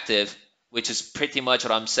is active, which is pretty much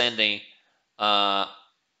what I'm sending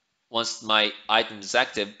once my item is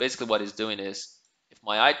active, basically what it's doing is if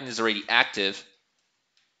my item is already active,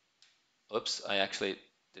 oops, I actually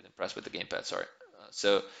didn't press with the gamepad, sorry.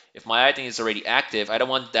 So if my item is already active, I don't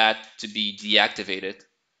want that to be deactivated.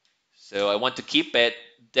 So I want to keep it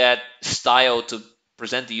that style to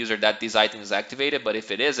present the user that this item is activated, but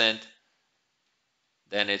if it isn't,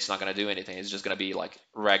 then it's not going to do anything. It's just going to be like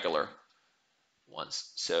regular ones.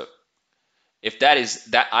 So if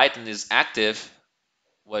that item is active,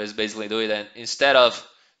 what is basically doing then, instead of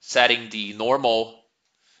setting the normal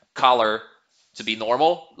color to be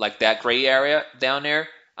normal, like that gray area down there,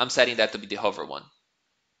 I'm setting that to be the hover one.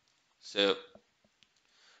 So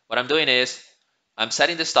what I'm doing is I'm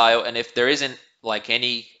setting the style, and if there isn't like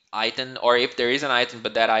any item, or if there is an item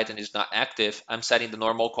but that item is not active, I'm setting the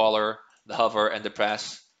normal color, the hover, and the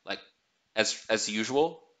press like as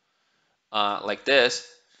usual, like this.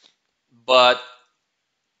 But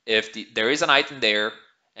if there is an item there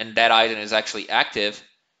and that item is actually active,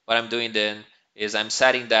 what I'm doing then is I'm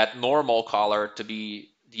setting that normal color to be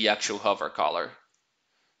the actual hover color.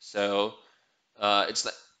 So it's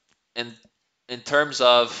in terms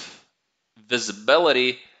of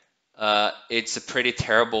visibility, it's a pretty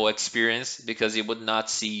terrible experience because you would not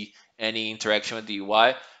see any interaction with the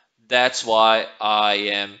UI. That's why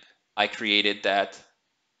I created that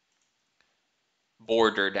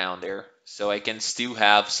border down there so I can still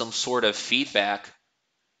have some sort of feedback,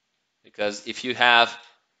 because if you have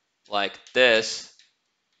like this,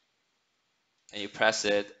 and you press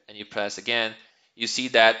it and you press again, you see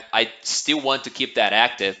that I still want to keep that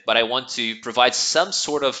active, but I want to provide some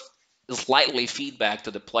sort of slightly feedback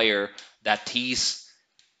to the player that he's,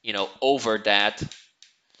 over that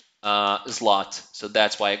slot. So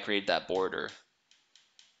that's why I create that border,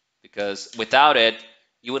 because without it,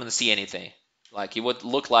 you wouldn't see anything. Like it would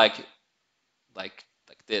look like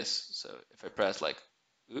this. So if I press like,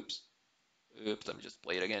 oops, let me just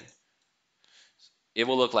play it again. It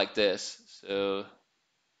will look like this. So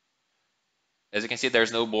as you can see,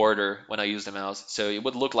 there's no border when I use the mouse. So it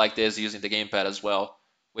would look like this using the gamepad as well,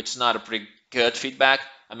 which is not a pretty good feedback.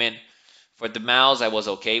 I mean, for the mouse, I was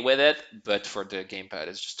okay with it, but for the gamepad,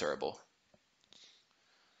 it's just terrible.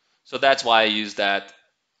 So that's why I use that,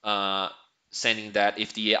 sending that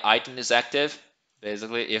if the item is active,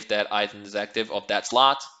 basically, if that item is active of that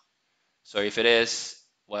slot. So if it is,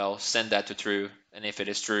 well, send that to true. And if it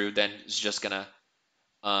is true, then it's just gonna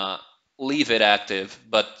uh, leave it active,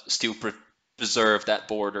 but still preserve that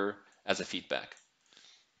border as a feedback.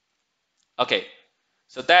 Okay,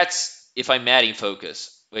 so that's if I'm adding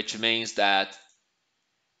focus, which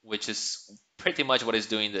is pretty much what it's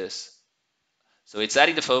doing this. So it's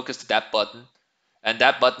adding the focus to that button, and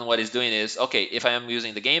that button, what it's doing is, okay, if I am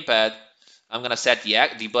using the gamepad, I'm gonna set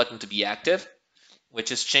the button to be active,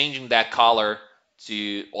 which is changing that color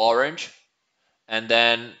to orange, and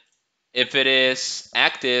then if it is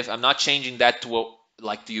active, I'm not changing that to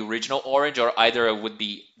like the original orange, or either I would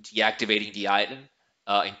be deactivating the item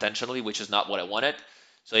intentionally, which is not what I wanted.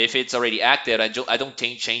 So if it's already active, I don't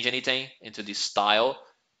change anything into this style,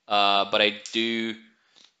 but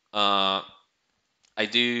uh, I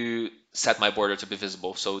do set my border to be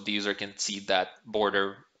visible, so the user can see that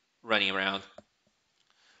border running around.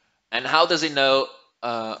 And how does it know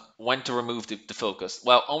when to remove the focus?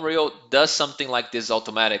 Well, Unreal does something like this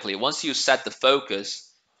automatically. Once you set the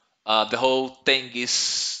focus, the whole thing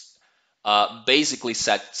is basically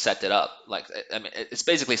set it up. Like, I mean, it's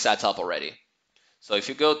basically set up already. So if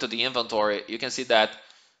you go to the inventory, you can see that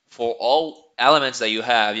for all elements that you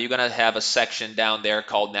have, you're gonna have a section down there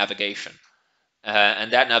called navigation,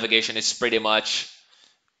 and that navigation is pretty much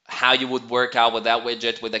how you would work out with that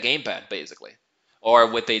widget with a gamepad, basically, or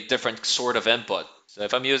with a different sort of input. So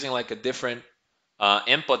if I'm using like a different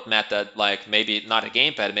input method, like maybe not a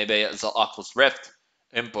gamepad, maybe it's an Oculus Rift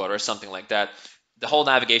input or something like that, the whole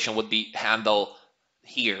navigation would be handled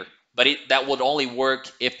here. But that would only work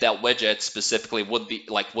if that widget specifically would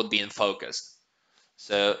be in focus.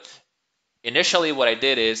 So initially what I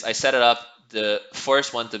did is I set it up the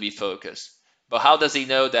first one to be focused. But how does he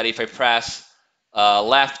know that if I press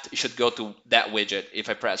left, it should go to that widget? If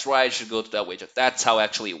I press right, it should go to that widget. That's how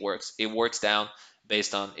actually it works. It works down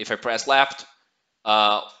based on if I press left,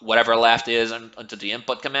 whatever left is onto the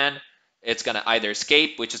input command, it's going to either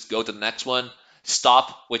escape, which is go to the next one,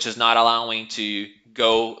 stop, which is not allowing to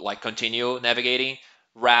go, like continue navigating,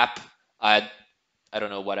 wrap, I don't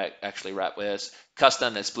know what actually wrap is,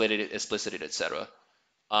 custom, explicit, etc.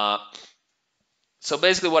 Uh, so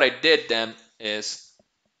basically what I did then is,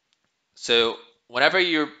 so whenever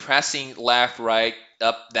you're pressing left, right,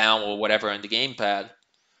 up, down, or whatever on the gamepad,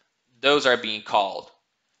 those are being called.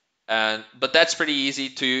 But that's pretty easy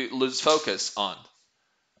to lose focus on.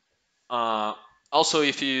 Uh, Also,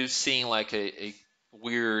 if you're seeing like a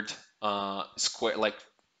weird square, like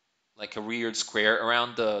a weird square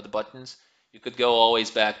around the buttons, you could go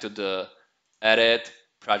always back to the edit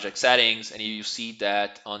project settings, and you see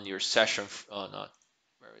that on your session. Oh, not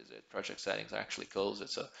where is it? Project settings. I actually close it.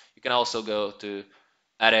 So you can also go to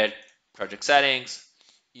edit project settings,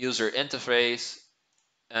 user interface,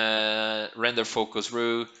 render focus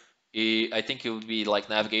root. I think it would be like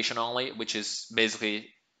navigation only, which is basically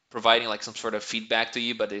providing like some sort of feedback to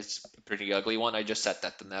you, but it's a pretty ugly one. I just set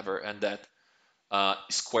that to never, and that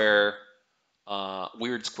square,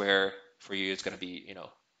 weird square for you is going to be,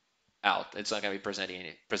 out. It's not going to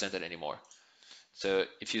be presented anymore. So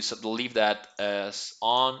if you leave that as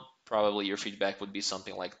on, probably your feedback would be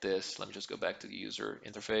something like this. Let me just go back to the user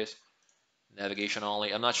interface, navigation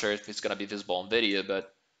only. I'm not sure if it's going to be visible on video,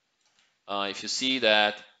 but if you see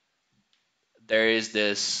that there is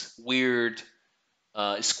this weird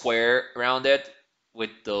square around it with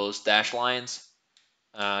those dash lines,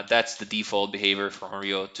 that's the default behavior from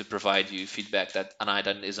Unreal to provide you feedback that an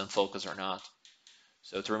item is in focus or not.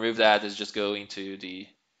 So to remove that is just go into the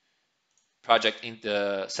project in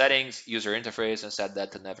the settings, user interface, and set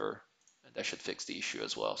that to never. And that should fix the issue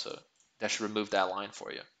as well. So that should remove that line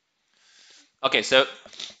for you. Okay, so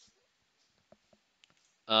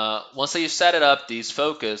once you set it up, these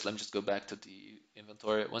focus, let me just go back to the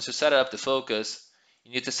inventory. Once you set it up the focus,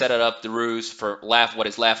 You need to set it up the rules for left, what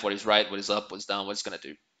is left, what is right, what is up, what is down, what it's gonna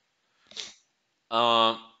do.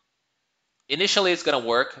 Initially, it's gonna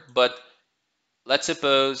work, but let's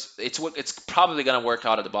suppose it's probably gonna work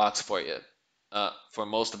out of the box for you for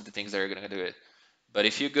most of the things that are gonna do it. But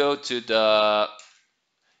if you go to the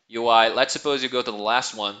UI, let's suppose you go to the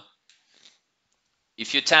last one.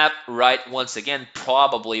 If you tap right once again,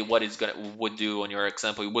 probably what it's gonna would do on your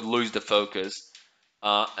example, you would lose the focus,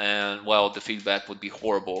 and well, the feedback would be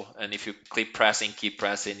horrible. And if you keep pressing,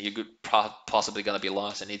 you could possibly gonna be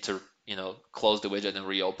lost and need to close the widget and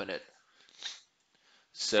reopen it.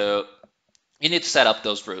 So you need to set up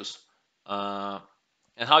those rules.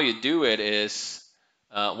 And how you do it is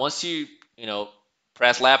once you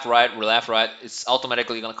press left, right, it's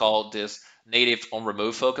automatically gonna call this native on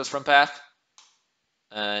remove focus from path.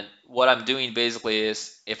 And what I'm doing basically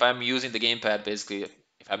is if I'm using the gamepad, basically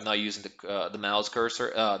if I'm not using the mouse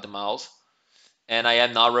cursor, the mouse, and I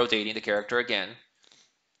am not rotating the character again,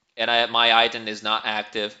 and my item is not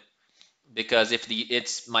active, because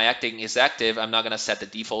if my acting is active, I'm not gonna set the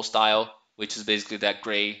default style, which is basically that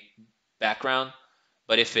gray background.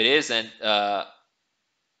 But if it isn't,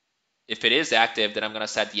 if it is active, then I'm gonna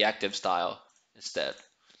set the active style instead.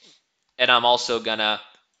 And I'm also gonna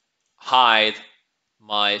hide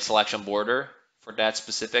my selection border for that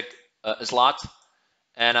specific slot,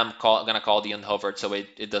 and I'm gonna call the unhovered so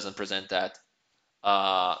it doesn't present that.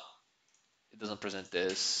 It doesn't present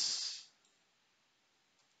this.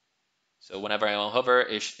 So whenever I unhover,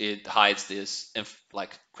 it hides this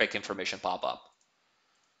like quick information pop up.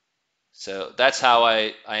 So that's how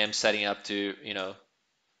I am setting up to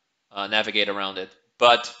navigate around it.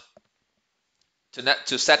 But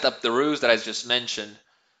to set up the rules that I just mentioned,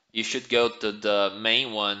 you should go to the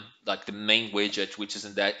main one, like the main widget, which is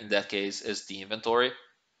in that case is the inventory.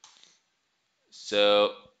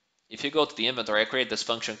 So if you go to the inventory, I create this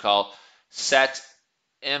function called set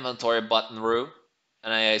inventory button rule,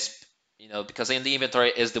 and because in the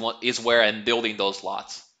inventory is where I'm building those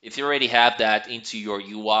slots. If you already have that into your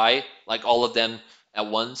UI, like all of them at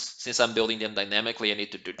once, since I'm building them dynamically, I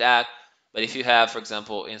need to do that. But if you have, for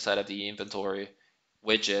example, inside of the inventory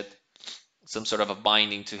widget, some sort of a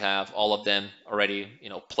binding to have all of them already,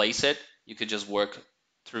 place it, you could just work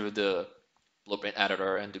through the blueprint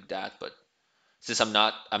editor and do that. But since I'm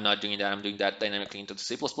not doing that, I'm doing that dynamically into the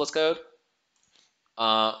C++ code.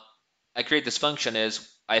 I create this function is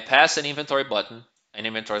I pass an inventory button, an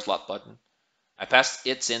inventory slot button. I pass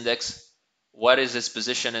its index. What is its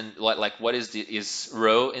position and what is its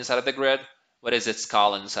row inside of the grid? What is its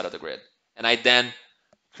column inside of the grid? And I then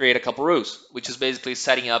create a couple rows, which is basically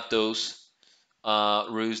setting up those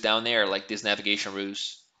rows down there, like these navigation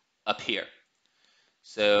rows up here.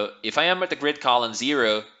 So if I am at the grid column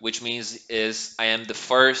 0, which means is I am the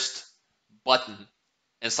first button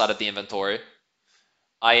inside of the inventory,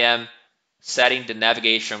 I am setting the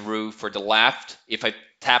navigation row for the left. If I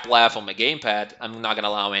tap left on my gamepad, I'm not going to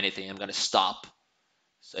allow anything. I'm going to stop.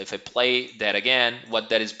 So if I play that again, what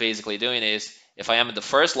that is basically doing is if I am in the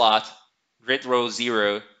first lot, grid row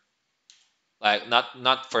 0, like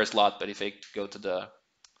not first lot, but if I go to the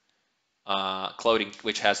clothing,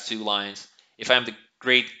 which has 2 lines, if I'm the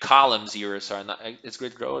grid column 0, sorry, it's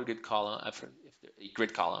grid row or grid column?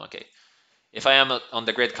 Grid column, okay. If I am on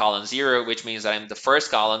the grid column 0, which means that I'm the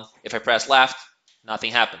first column, if I press left,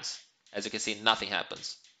 nothing happens. As you can see, nothing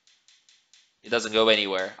happens. It doesn't go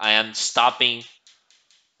anywhere. I am stopping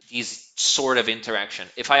these sort of interaction.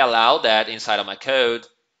 If I allow that inside of my code,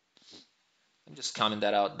 I'm just commenting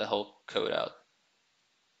that out, the whole code out.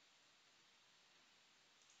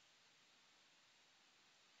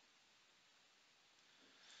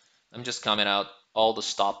 I'm just commenting out all the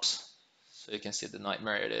stops so you can see the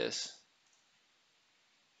nightmare it is.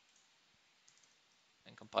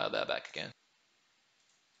 And compile that back again.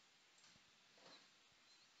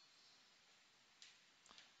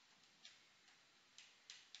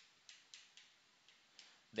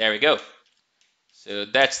 There we go. So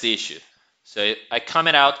that's the issue. So I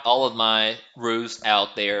comment out all of my rows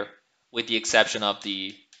out there with the exception of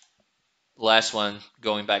the last one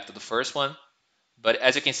going back to the first one. But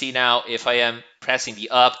as you can see now, if I am pressing the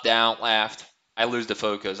up, down, left, I lose the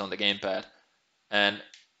focus on the gamepad. And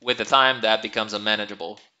with the time, that becomes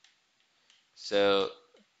unmanageable. So,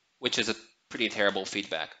 which is a pretty terrible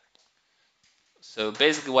feedback. So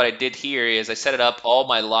basically what I did here is I set it up all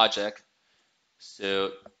my logic.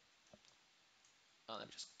 So let me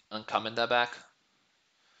just uncomment that back.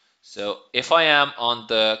 So if I am on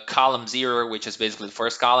the column 0, which is basically the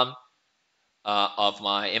first column of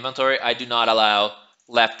my inventory, I do not allow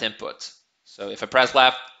left input. So if I press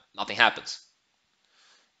left, nothing happens.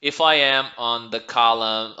 If I am on the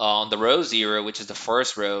column, on the row 0, which is the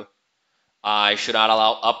first row, I should not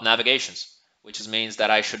allow up navigations, which means that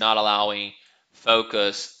I should not allowing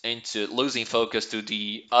focus into losing focus to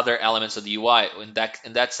the other elements of the UI.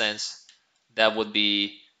 In that sense, that would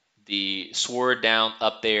be the sword down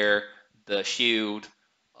up there, the shield,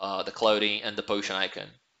 the clothing, and the potion icon.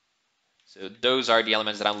 So those are the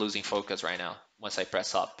elements that I'm losing focus right now once I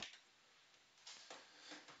press up.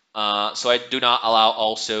 So I do not allow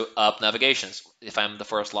also up navigations if I'm the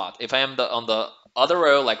first lot. If I am on the other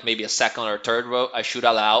row, like maybe a second or third row, I should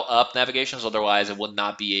allow up navigations. Otherwise, I would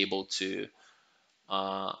not be able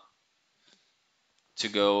uh, to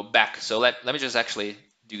go back. So let me just actually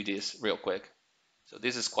do this real quick. So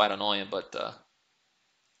this is quite annoying, but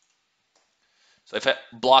so if I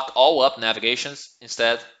block all up navigations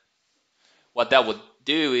instead, what that would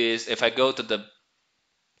do is if I go to the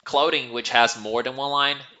clothing, which has more than one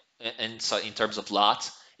line, and so in terms of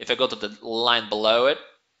lots, if I go to the line below it,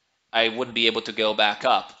 I wouldn't be able to go back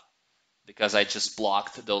up because I just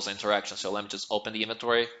blocked those interactions. So let me just open the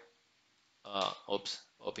inventory.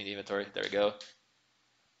 Open the inventory. There we go.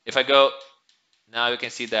 If I go, now you can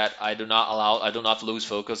see that I do not lose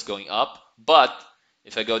focus going up. But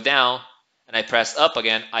if I go down and I press up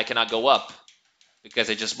again, I cannot go up because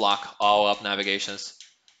I just block all up navigations,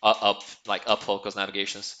 up focus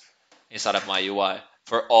navigations inside of my UI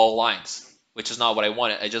for all lines, which is not what I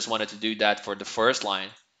wanted. I just wanted to do that for the first line.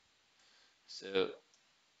 So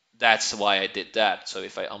that's why I did that. So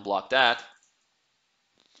if I unblock that,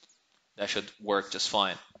 that should work just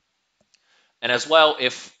fine. And as well,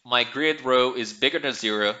 if my grid row is bigger than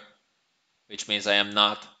 0, which means I am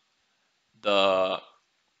not the,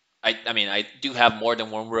 I mean, I do have more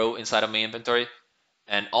than one row inside of my inventory,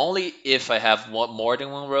 and only if I have more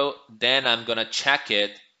than one row, then I'm gonna check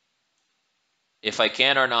it if I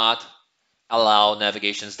can or not allow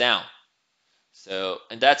navigations down. So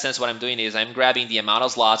in that sense, what I'm doing is I'm grabbing the amount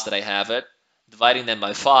of slots that I have it, dividing them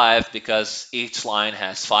by 5 because each line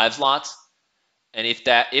has 5 slots. And if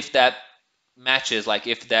that matches, like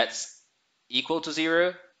if that's equal to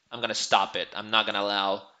 0, I'm gonna stop it. I'm not gonna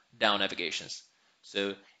allow down navigations.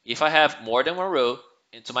 So if I have more than one row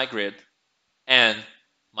into my grid and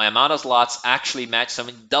my amount of slots actually match, so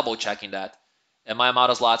I'm double checking that, and my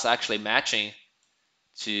amount of slots actually matching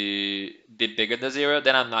to be bigger than 0,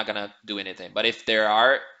 then I'm not gonna do anything. But if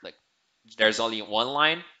there's only one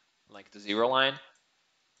line, like the 0 line,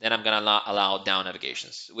 then I'm gonna not allow down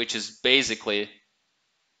navigations, which is basically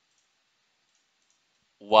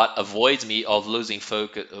what avoids me of losing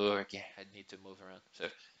focus. Oh, okay, I need to move around. So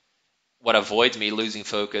what avoids me losing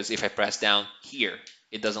focus if I press down here,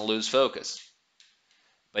 it doesn't lose focus.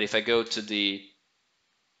 But if I go to the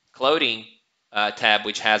clothing tab,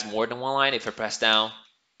 which has more than one line, if I press down,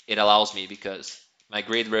 it allows me because my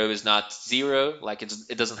grid row is not 0, like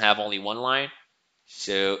it doesn't have only one line,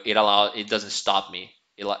 so it doesn't stop me.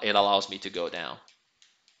 It allows me to go down.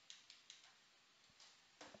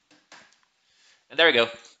 And there we go.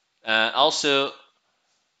 Also,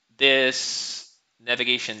 this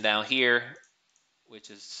navigation down here, which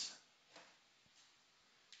is,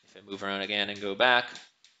 if I move around again and go back,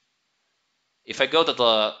 if I go to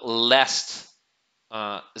the last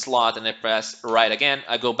slot and I press right again,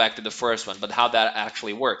 I go back to the first one. But how that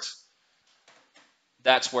actually works?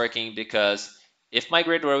 That's working because if my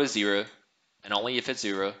grid row is 0, and only if it's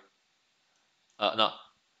 0, no,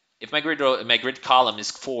 if my grid column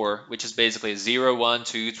is 4, which is basically 0, 1,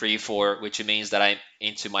 2, 3, 4, which means that I'm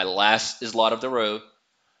into my last slot of the row,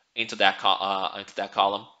 into that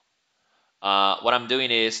column. What I'm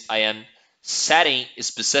doing is I am setting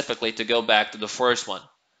specifically to go back to the first one.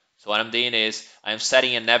 So what I'm doing is I'm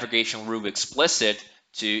setting a navigation rule explicit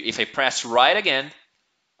to, if I press right again,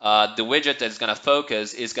 the widget that's going to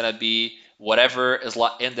focus is going to be whatever is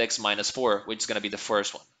index -4, which is going to be the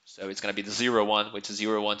first one. So it's going to be the 0, 1, which is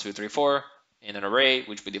 0, 1, 2, 3, 4 in an array,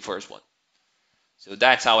 which would be the first one. So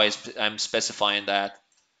that's how I'm specifying that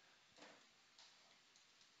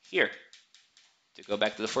here to go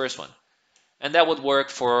back to the first one. And that would work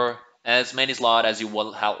for as many slots as you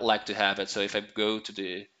would like to have it. So if I go to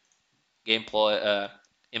the gameplay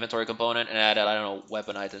inventory component and add, I don't know,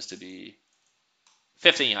 weapon items to be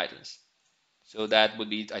 15 items. So that would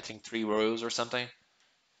be, I think, 3 rows or something.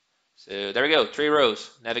 So there we go, 3 rows.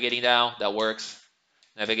 Navigating down, that works.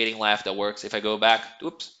 Navigating left, that works. If I go back,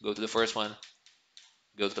 oops, go to the first one,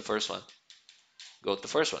 go to the first one, go to the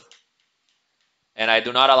first one. And I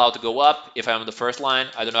do not allow to go up if I'm the first line.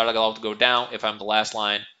 I do not allow to go down if I'm the last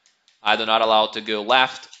line. I do not allow to go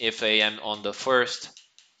left if I am on the first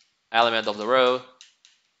element of the row.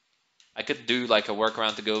 I could do like a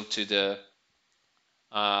workaround to go to the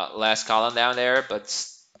last column down there, but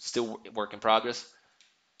still work in progress.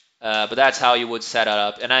 But that's how you would set it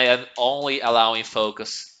up. And I am only allowing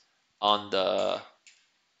focus on the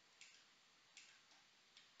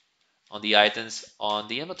items on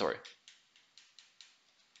the inventory.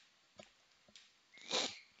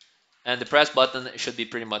 And the press button should be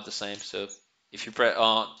pretty much the same. So if you press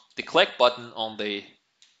the click button on the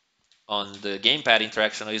gamepad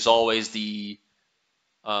interaction is always the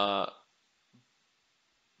uh,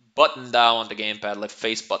 button down on the gamepad, like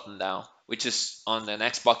face button down, which is on an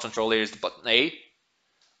Xbox controller is the button A.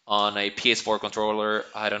 On a PS4 controller,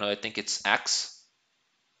 I don't know, I think it's X.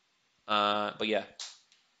 But yeah,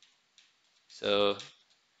 so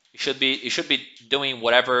you should be doing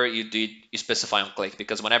whatever you specify on click,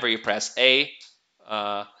 because whenever you press A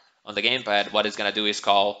on the gamepad, what it's gonna do is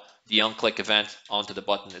call the onClick event onto the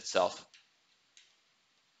button itself.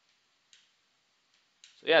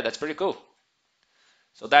 So yeah, that's pretty cool.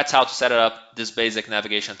 So that's how to set up this basic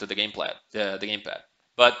navigation to the gamepad.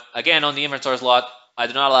 But again, on the inventory slot, I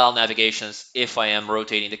do not allow navigations if I am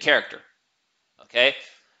rotating the character. Okay,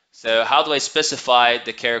 so how do I specify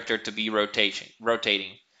the character to be rotating?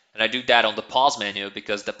 And I do that on the pause menu,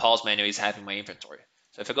 because the pause menu is having my inventory.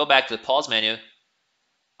 So if I go back to the pause menu,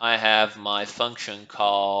 I have my function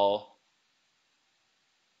called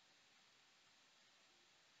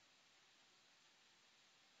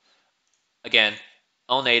again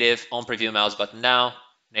on native, on preview mouse button down,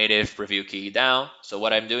 native preview key down. So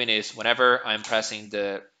what I'm doing is whenever I'm pressing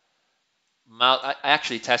the mouse, I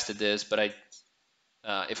actually tested this, but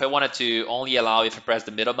if I wanted to only allow if I press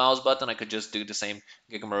the middle mouse button, I could just do the same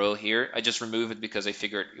rigmarole here. I just removed it because I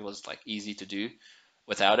figured it was like easy to do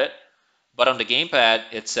without it. But on the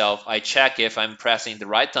gamepad itself, I check if I'm pressing the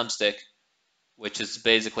right thumbstick, which is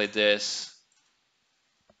basically this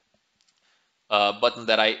button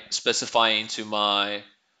that I specify into my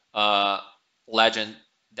legend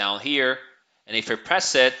down here. And if I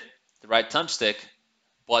press it, the right thumbstick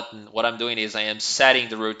button, what I'm doing is I am setting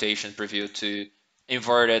the rotation preview to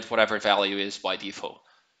inverted whatever value is by default.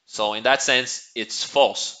 So in that sense, it's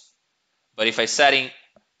false. But if I setting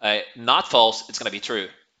not false, it's going to be true.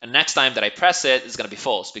 And next time that I press it, it's going to be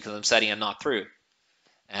false because I'm setting a not true.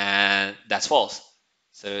 And that's false.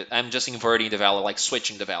 So I'm just inverting the value, like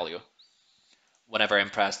switching the value whenever I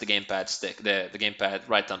press the gamepad stick, the gamepad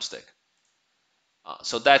right thumbstick.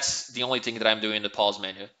 So that's the only thing that I'm doing in the pause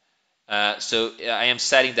menu. So I am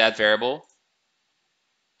setting that variable.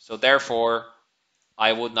 So therefore,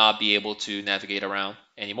 I would not be able to navigate around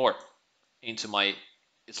anymore into my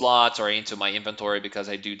slots or into my inventory, because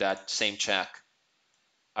I do that same check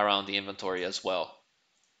around the inventory as well.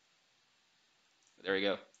 There you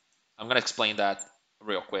go. I'm going to explain that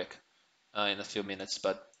real quick in a few minutes,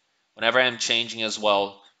 but whenever I'm changing as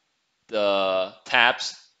well the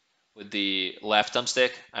tabs with the left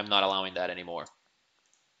thumbstick, I'm not allowing that anymore.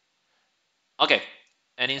 Okay,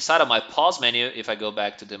 and inside of my pause menu, if I go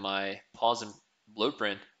back to my pause and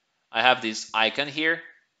blueprint, I have this icon here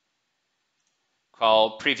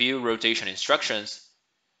called preview rotation instructions,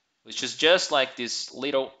 which is just like this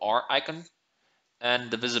little R icon.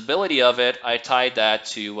 And the visibility of it, I tied that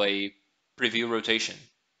to a preview rotation,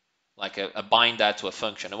 like a bind that to a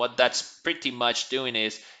function. And what that's pretty much doing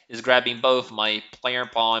is grabbing both my player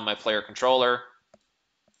pawn and my player controller.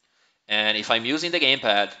 And if I'm using the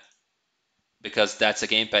gamepad, because that's a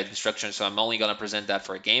gamepad instruction, so I'm only going to present that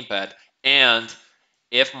for a gamepad. And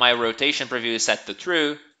if my rotation preview is set to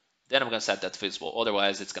true, then I'm going to set that to visible.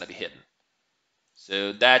 Otherwise, it's going to be hidden.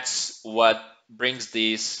 So that's what brings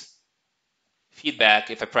this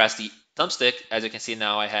feedback. If I press the thumbstick, as you can see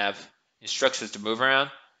now, I have instructions to move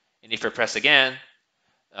around. And if I press again,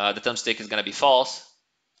 the thumbstick is going to be false.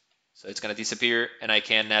 So it's going to disappear, and I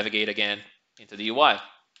can navigate again into the UI,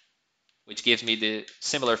 which gives me the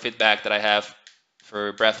similar feedback that I have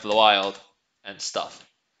for Breath of the Wild and stuff.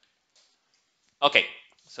 Okay,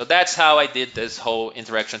 so that's how I did this whole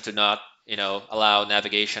interaction to not, allow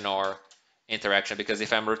navigation or interaction, because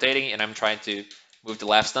if I'm rotating and I'm trying to move the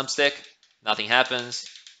left thumbstick, nothing happens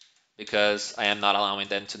because I am not allowing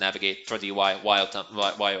them to navigate through the UI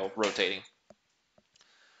while rotating.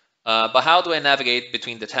 But how do I navigate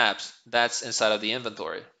between the tabs? That's inside of the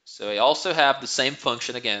inventory. So I also have the same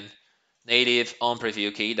function again, native on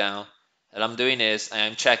preview key down. What I'm doing is I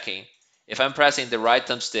am checking if I'm pressing the right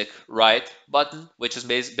thumbstick right button, which is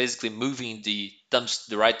basically moving the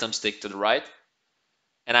right thumbstick to the right,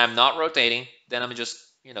 and I'm not rotating, then I'm just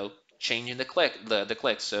changing the click.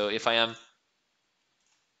 So if I am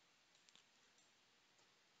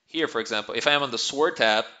here, for example, if I am on the sword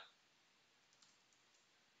tab,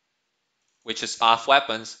 which is off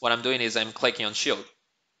weapons, what I'm doing is I'm clicking on shield.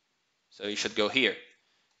 So you should go here.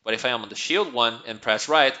 But if I am on the shield one and press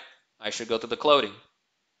right, I should go to the clothing,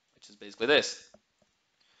 which is basically this.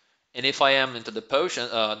 And if I am into the potion,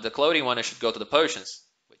 the clothing one, I should go to the potions,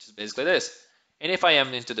 which is basically this. And if I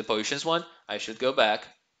am into the potions one, I should go back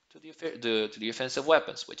to the offensive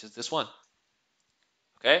weapons, which is this one.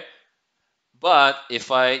 Okay. But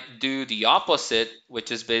if I do the opposite,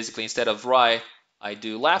 which is basically instead of right, I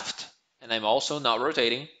do left, and I'm also not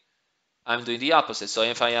rotating, I'm doing the opposite. So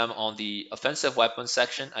if I am on the offensive weapons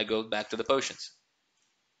section, I go back to the potions.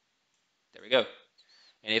 There we go.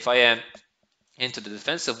 And if I am into the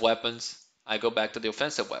defensive weapons, I go back to the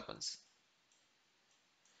offensive weapons.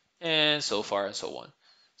 And so far and so on.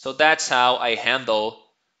 So that's how I handle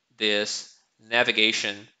this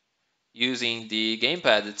navigation using the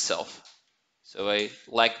gamepad itself. So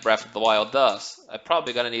like Breath of the Wild does. I'm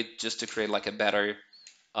probably gonna need just to create like a better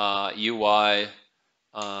UI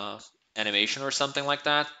animation or something like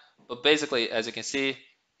that. But basically, as you can see,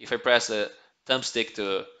 if I press the thumbstick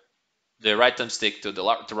to the right thumbstick to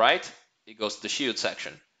the right, it goes to the shield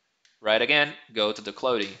section. Right again, go to the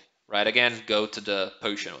clothing. Right again, go to the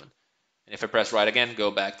potion one. And if I press right again,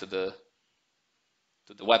 go back to the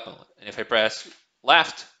weapon. And if I press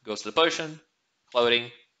left, goes to the potion,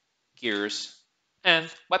 clothing, gears, and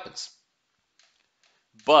weapons.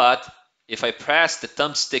 But if I press the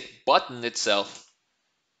thumbstick button itself,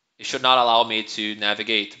 it should not allow me to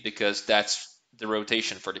navigate because that's the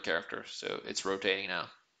rotation for the character. So it's rotating now.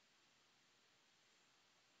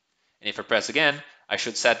 And if I press again, I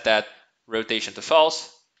should set that rotation to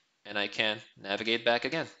false, and I can navigate back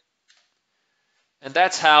again. And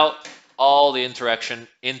that's how all the interaction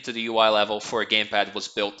into the UI level for a gamepad was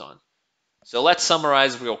built on. So let's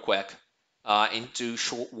summarize real quick into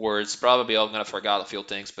short words. Probably I'm going to forget a few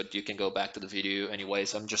things, but you can go back to the video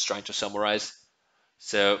anyways. I'm just trying to summarize.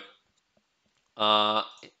 So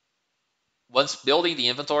once building the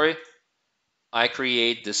inventory, I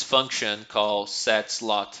create this function called set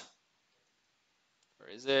slot. Where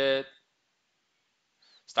is it?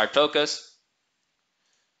 Start focus,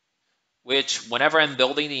 which whenever I'm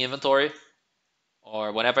building the inventory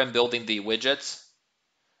or whenever I'm building the widgets,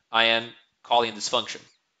 I am calling this function,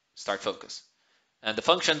 start focus. And the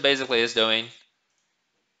function basically is doing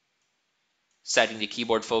setting the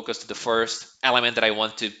keyboard focus to the first element that I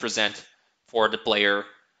want to present for the player.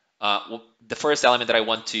 The first element that I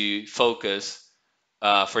want to focus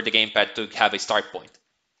for the gamepad to have a start point.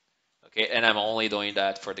 Okay, and I'm only doing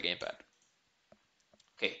that for the gamepad.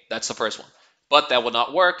 Okay, that's the first one. But that will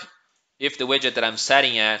not work if the widget that I'm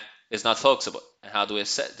setting at is not focusable. And how do I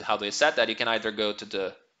set that? You can either go to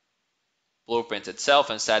the blueprint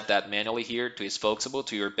itself and set that manually here to is focusable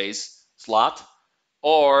to your base slot,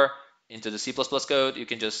 or into the C++ code, you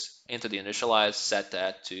can just into the initialize set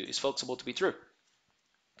that to is focusable to be true.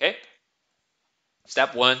 Okay,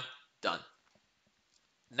 step one done.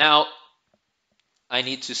 Now I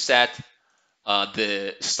need to set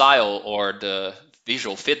the style or the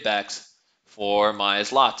visual feedbacks for my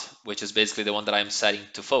slot, which is basically the one that I'm setting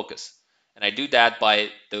to focus. And I do that by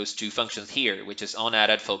those two functions here, which is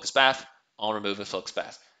onAdded focus path, onRemove focus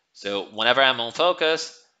path. So whenever I'm on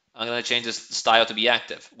focus, I'm going to change this style to be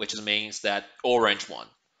active, which means that orange one.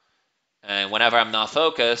 And whenever I'm not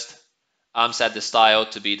focused, I'm set the style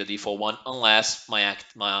to be the default one unless my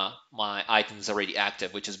item is already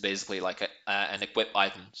active, which is basically like an equip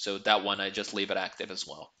item. So that one I just leave it active as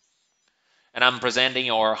well. And I'm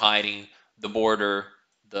presenting or hiding the border,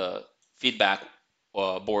 the feedback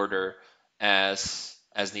border as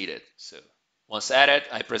needed. So once added,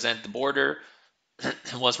 I present the border.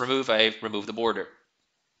 Once removed, I remove the border.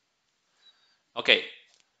 Okay.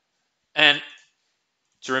 And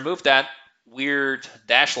to remove that weird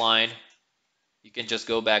dash line, you can just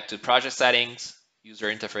go back to project settings, user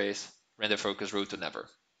interface, render focus root to never.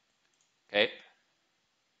 Okay.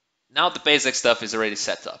 Now the basic stuff is already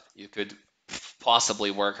set up. You could possibly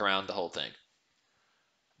work around the whole thing.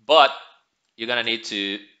 But you're gonna need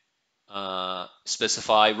to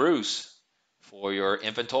specify rules for your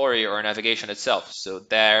inventory or navigation itself. So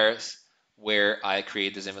there's where I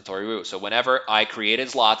create this inventory rule. So whenever I create a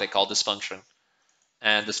slot, I call this function.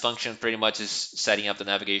 And this function pretty much is setting up the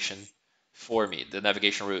navigation for me, the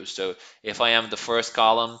navigation rules. So if I am the first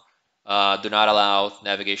column, do not allow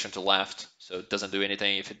navigation to left. So it doesn't do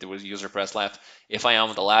anything if it was user press left. If I am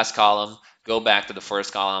on the last column, go back to the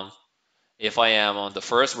first column. If I am on the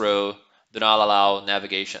first row, do not allow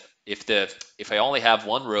navigation. If I only have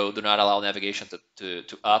one row, do not allow navigation to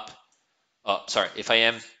up. Sorry, if I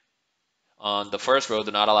am on the first row,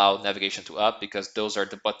 do not allow navigation to up because those are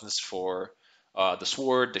the buttons for the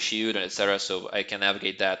sword, the shield, and etc. So I can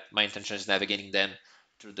navigate that. My intention is navigating them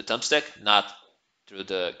through the thumbstick, not through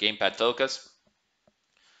the gamepad focus.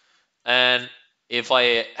 And if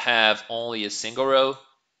I have only a single row,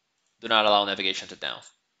 do not allow navigation to down.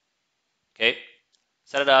 Okay,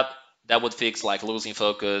 set it up. That would fix like losing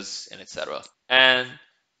focus and etc. And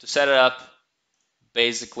to set it up,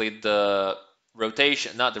 basically the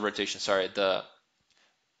rotation, not the rotation, sorry, the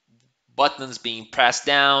buttons being pressed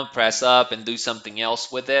down, press up, and do something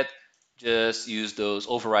else with it. Just use those,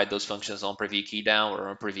 override those functions on preview key down or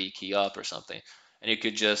on preview key up or something. And you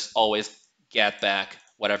could just always get back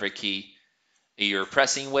whatever key you're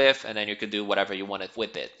pressing with, and then you can do whatever you wanted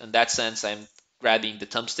with it. In that sense, I'm grabbing the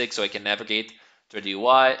thumbstick so I can navigate through the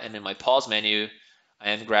UI, and in my pause menu,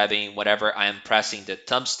 I am grabbing whatever I am pressing the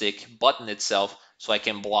thumbstick button itself so I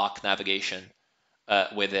can block navigation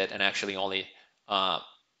with it and actually only uh,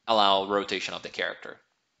 allow rotation of the character.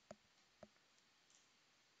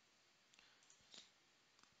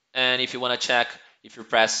 And if you want to check if you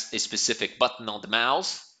press a specific button on the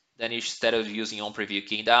mouse, then instead of using on preview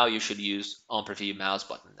key down, you should use on preview mouse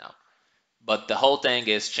button now. But the whole thing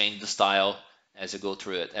is change the style as you go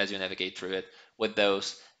through it, as you navigate through it with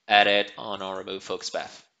those edit on or remove focus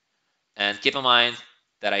path. And keep in mind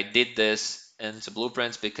that I did this into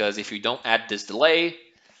blueprints because if you don't add this delay,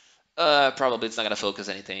 probably it's not gonna focus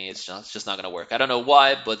anything. It's just not gonna work. I don't know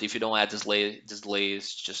why, but if you don't add this delay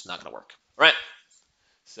is just not gonna work. All right.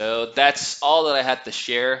 So that's all that I had to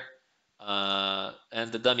share.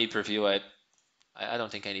 And the dummy preview, I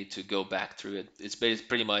don't think I need to go back through it. It's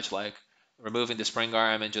pretty much like removing the spring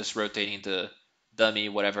arm and just rotating the dummy,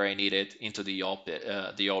 whatever I needed, into the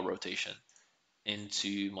yaw rotation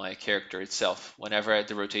into my character itself. Whenever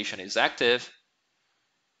the rotation is active,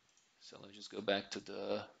 so let me just go back to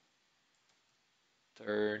the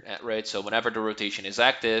turn at right. So whenever the rotation is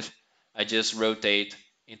active, I just rotate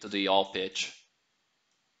into the yaw pitch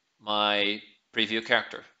my preview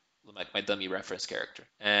character, like my dummy reference character.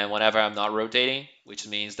 And whenever I'm not rotating, which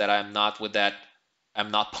means that I'm not with that,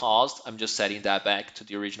 I'm not paused, I'm just setting that back to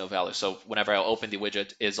the original value. So whenever I open the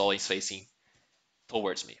widget, it's always facing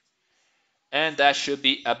towards me. And that should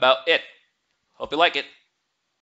be about it. Hope you like it.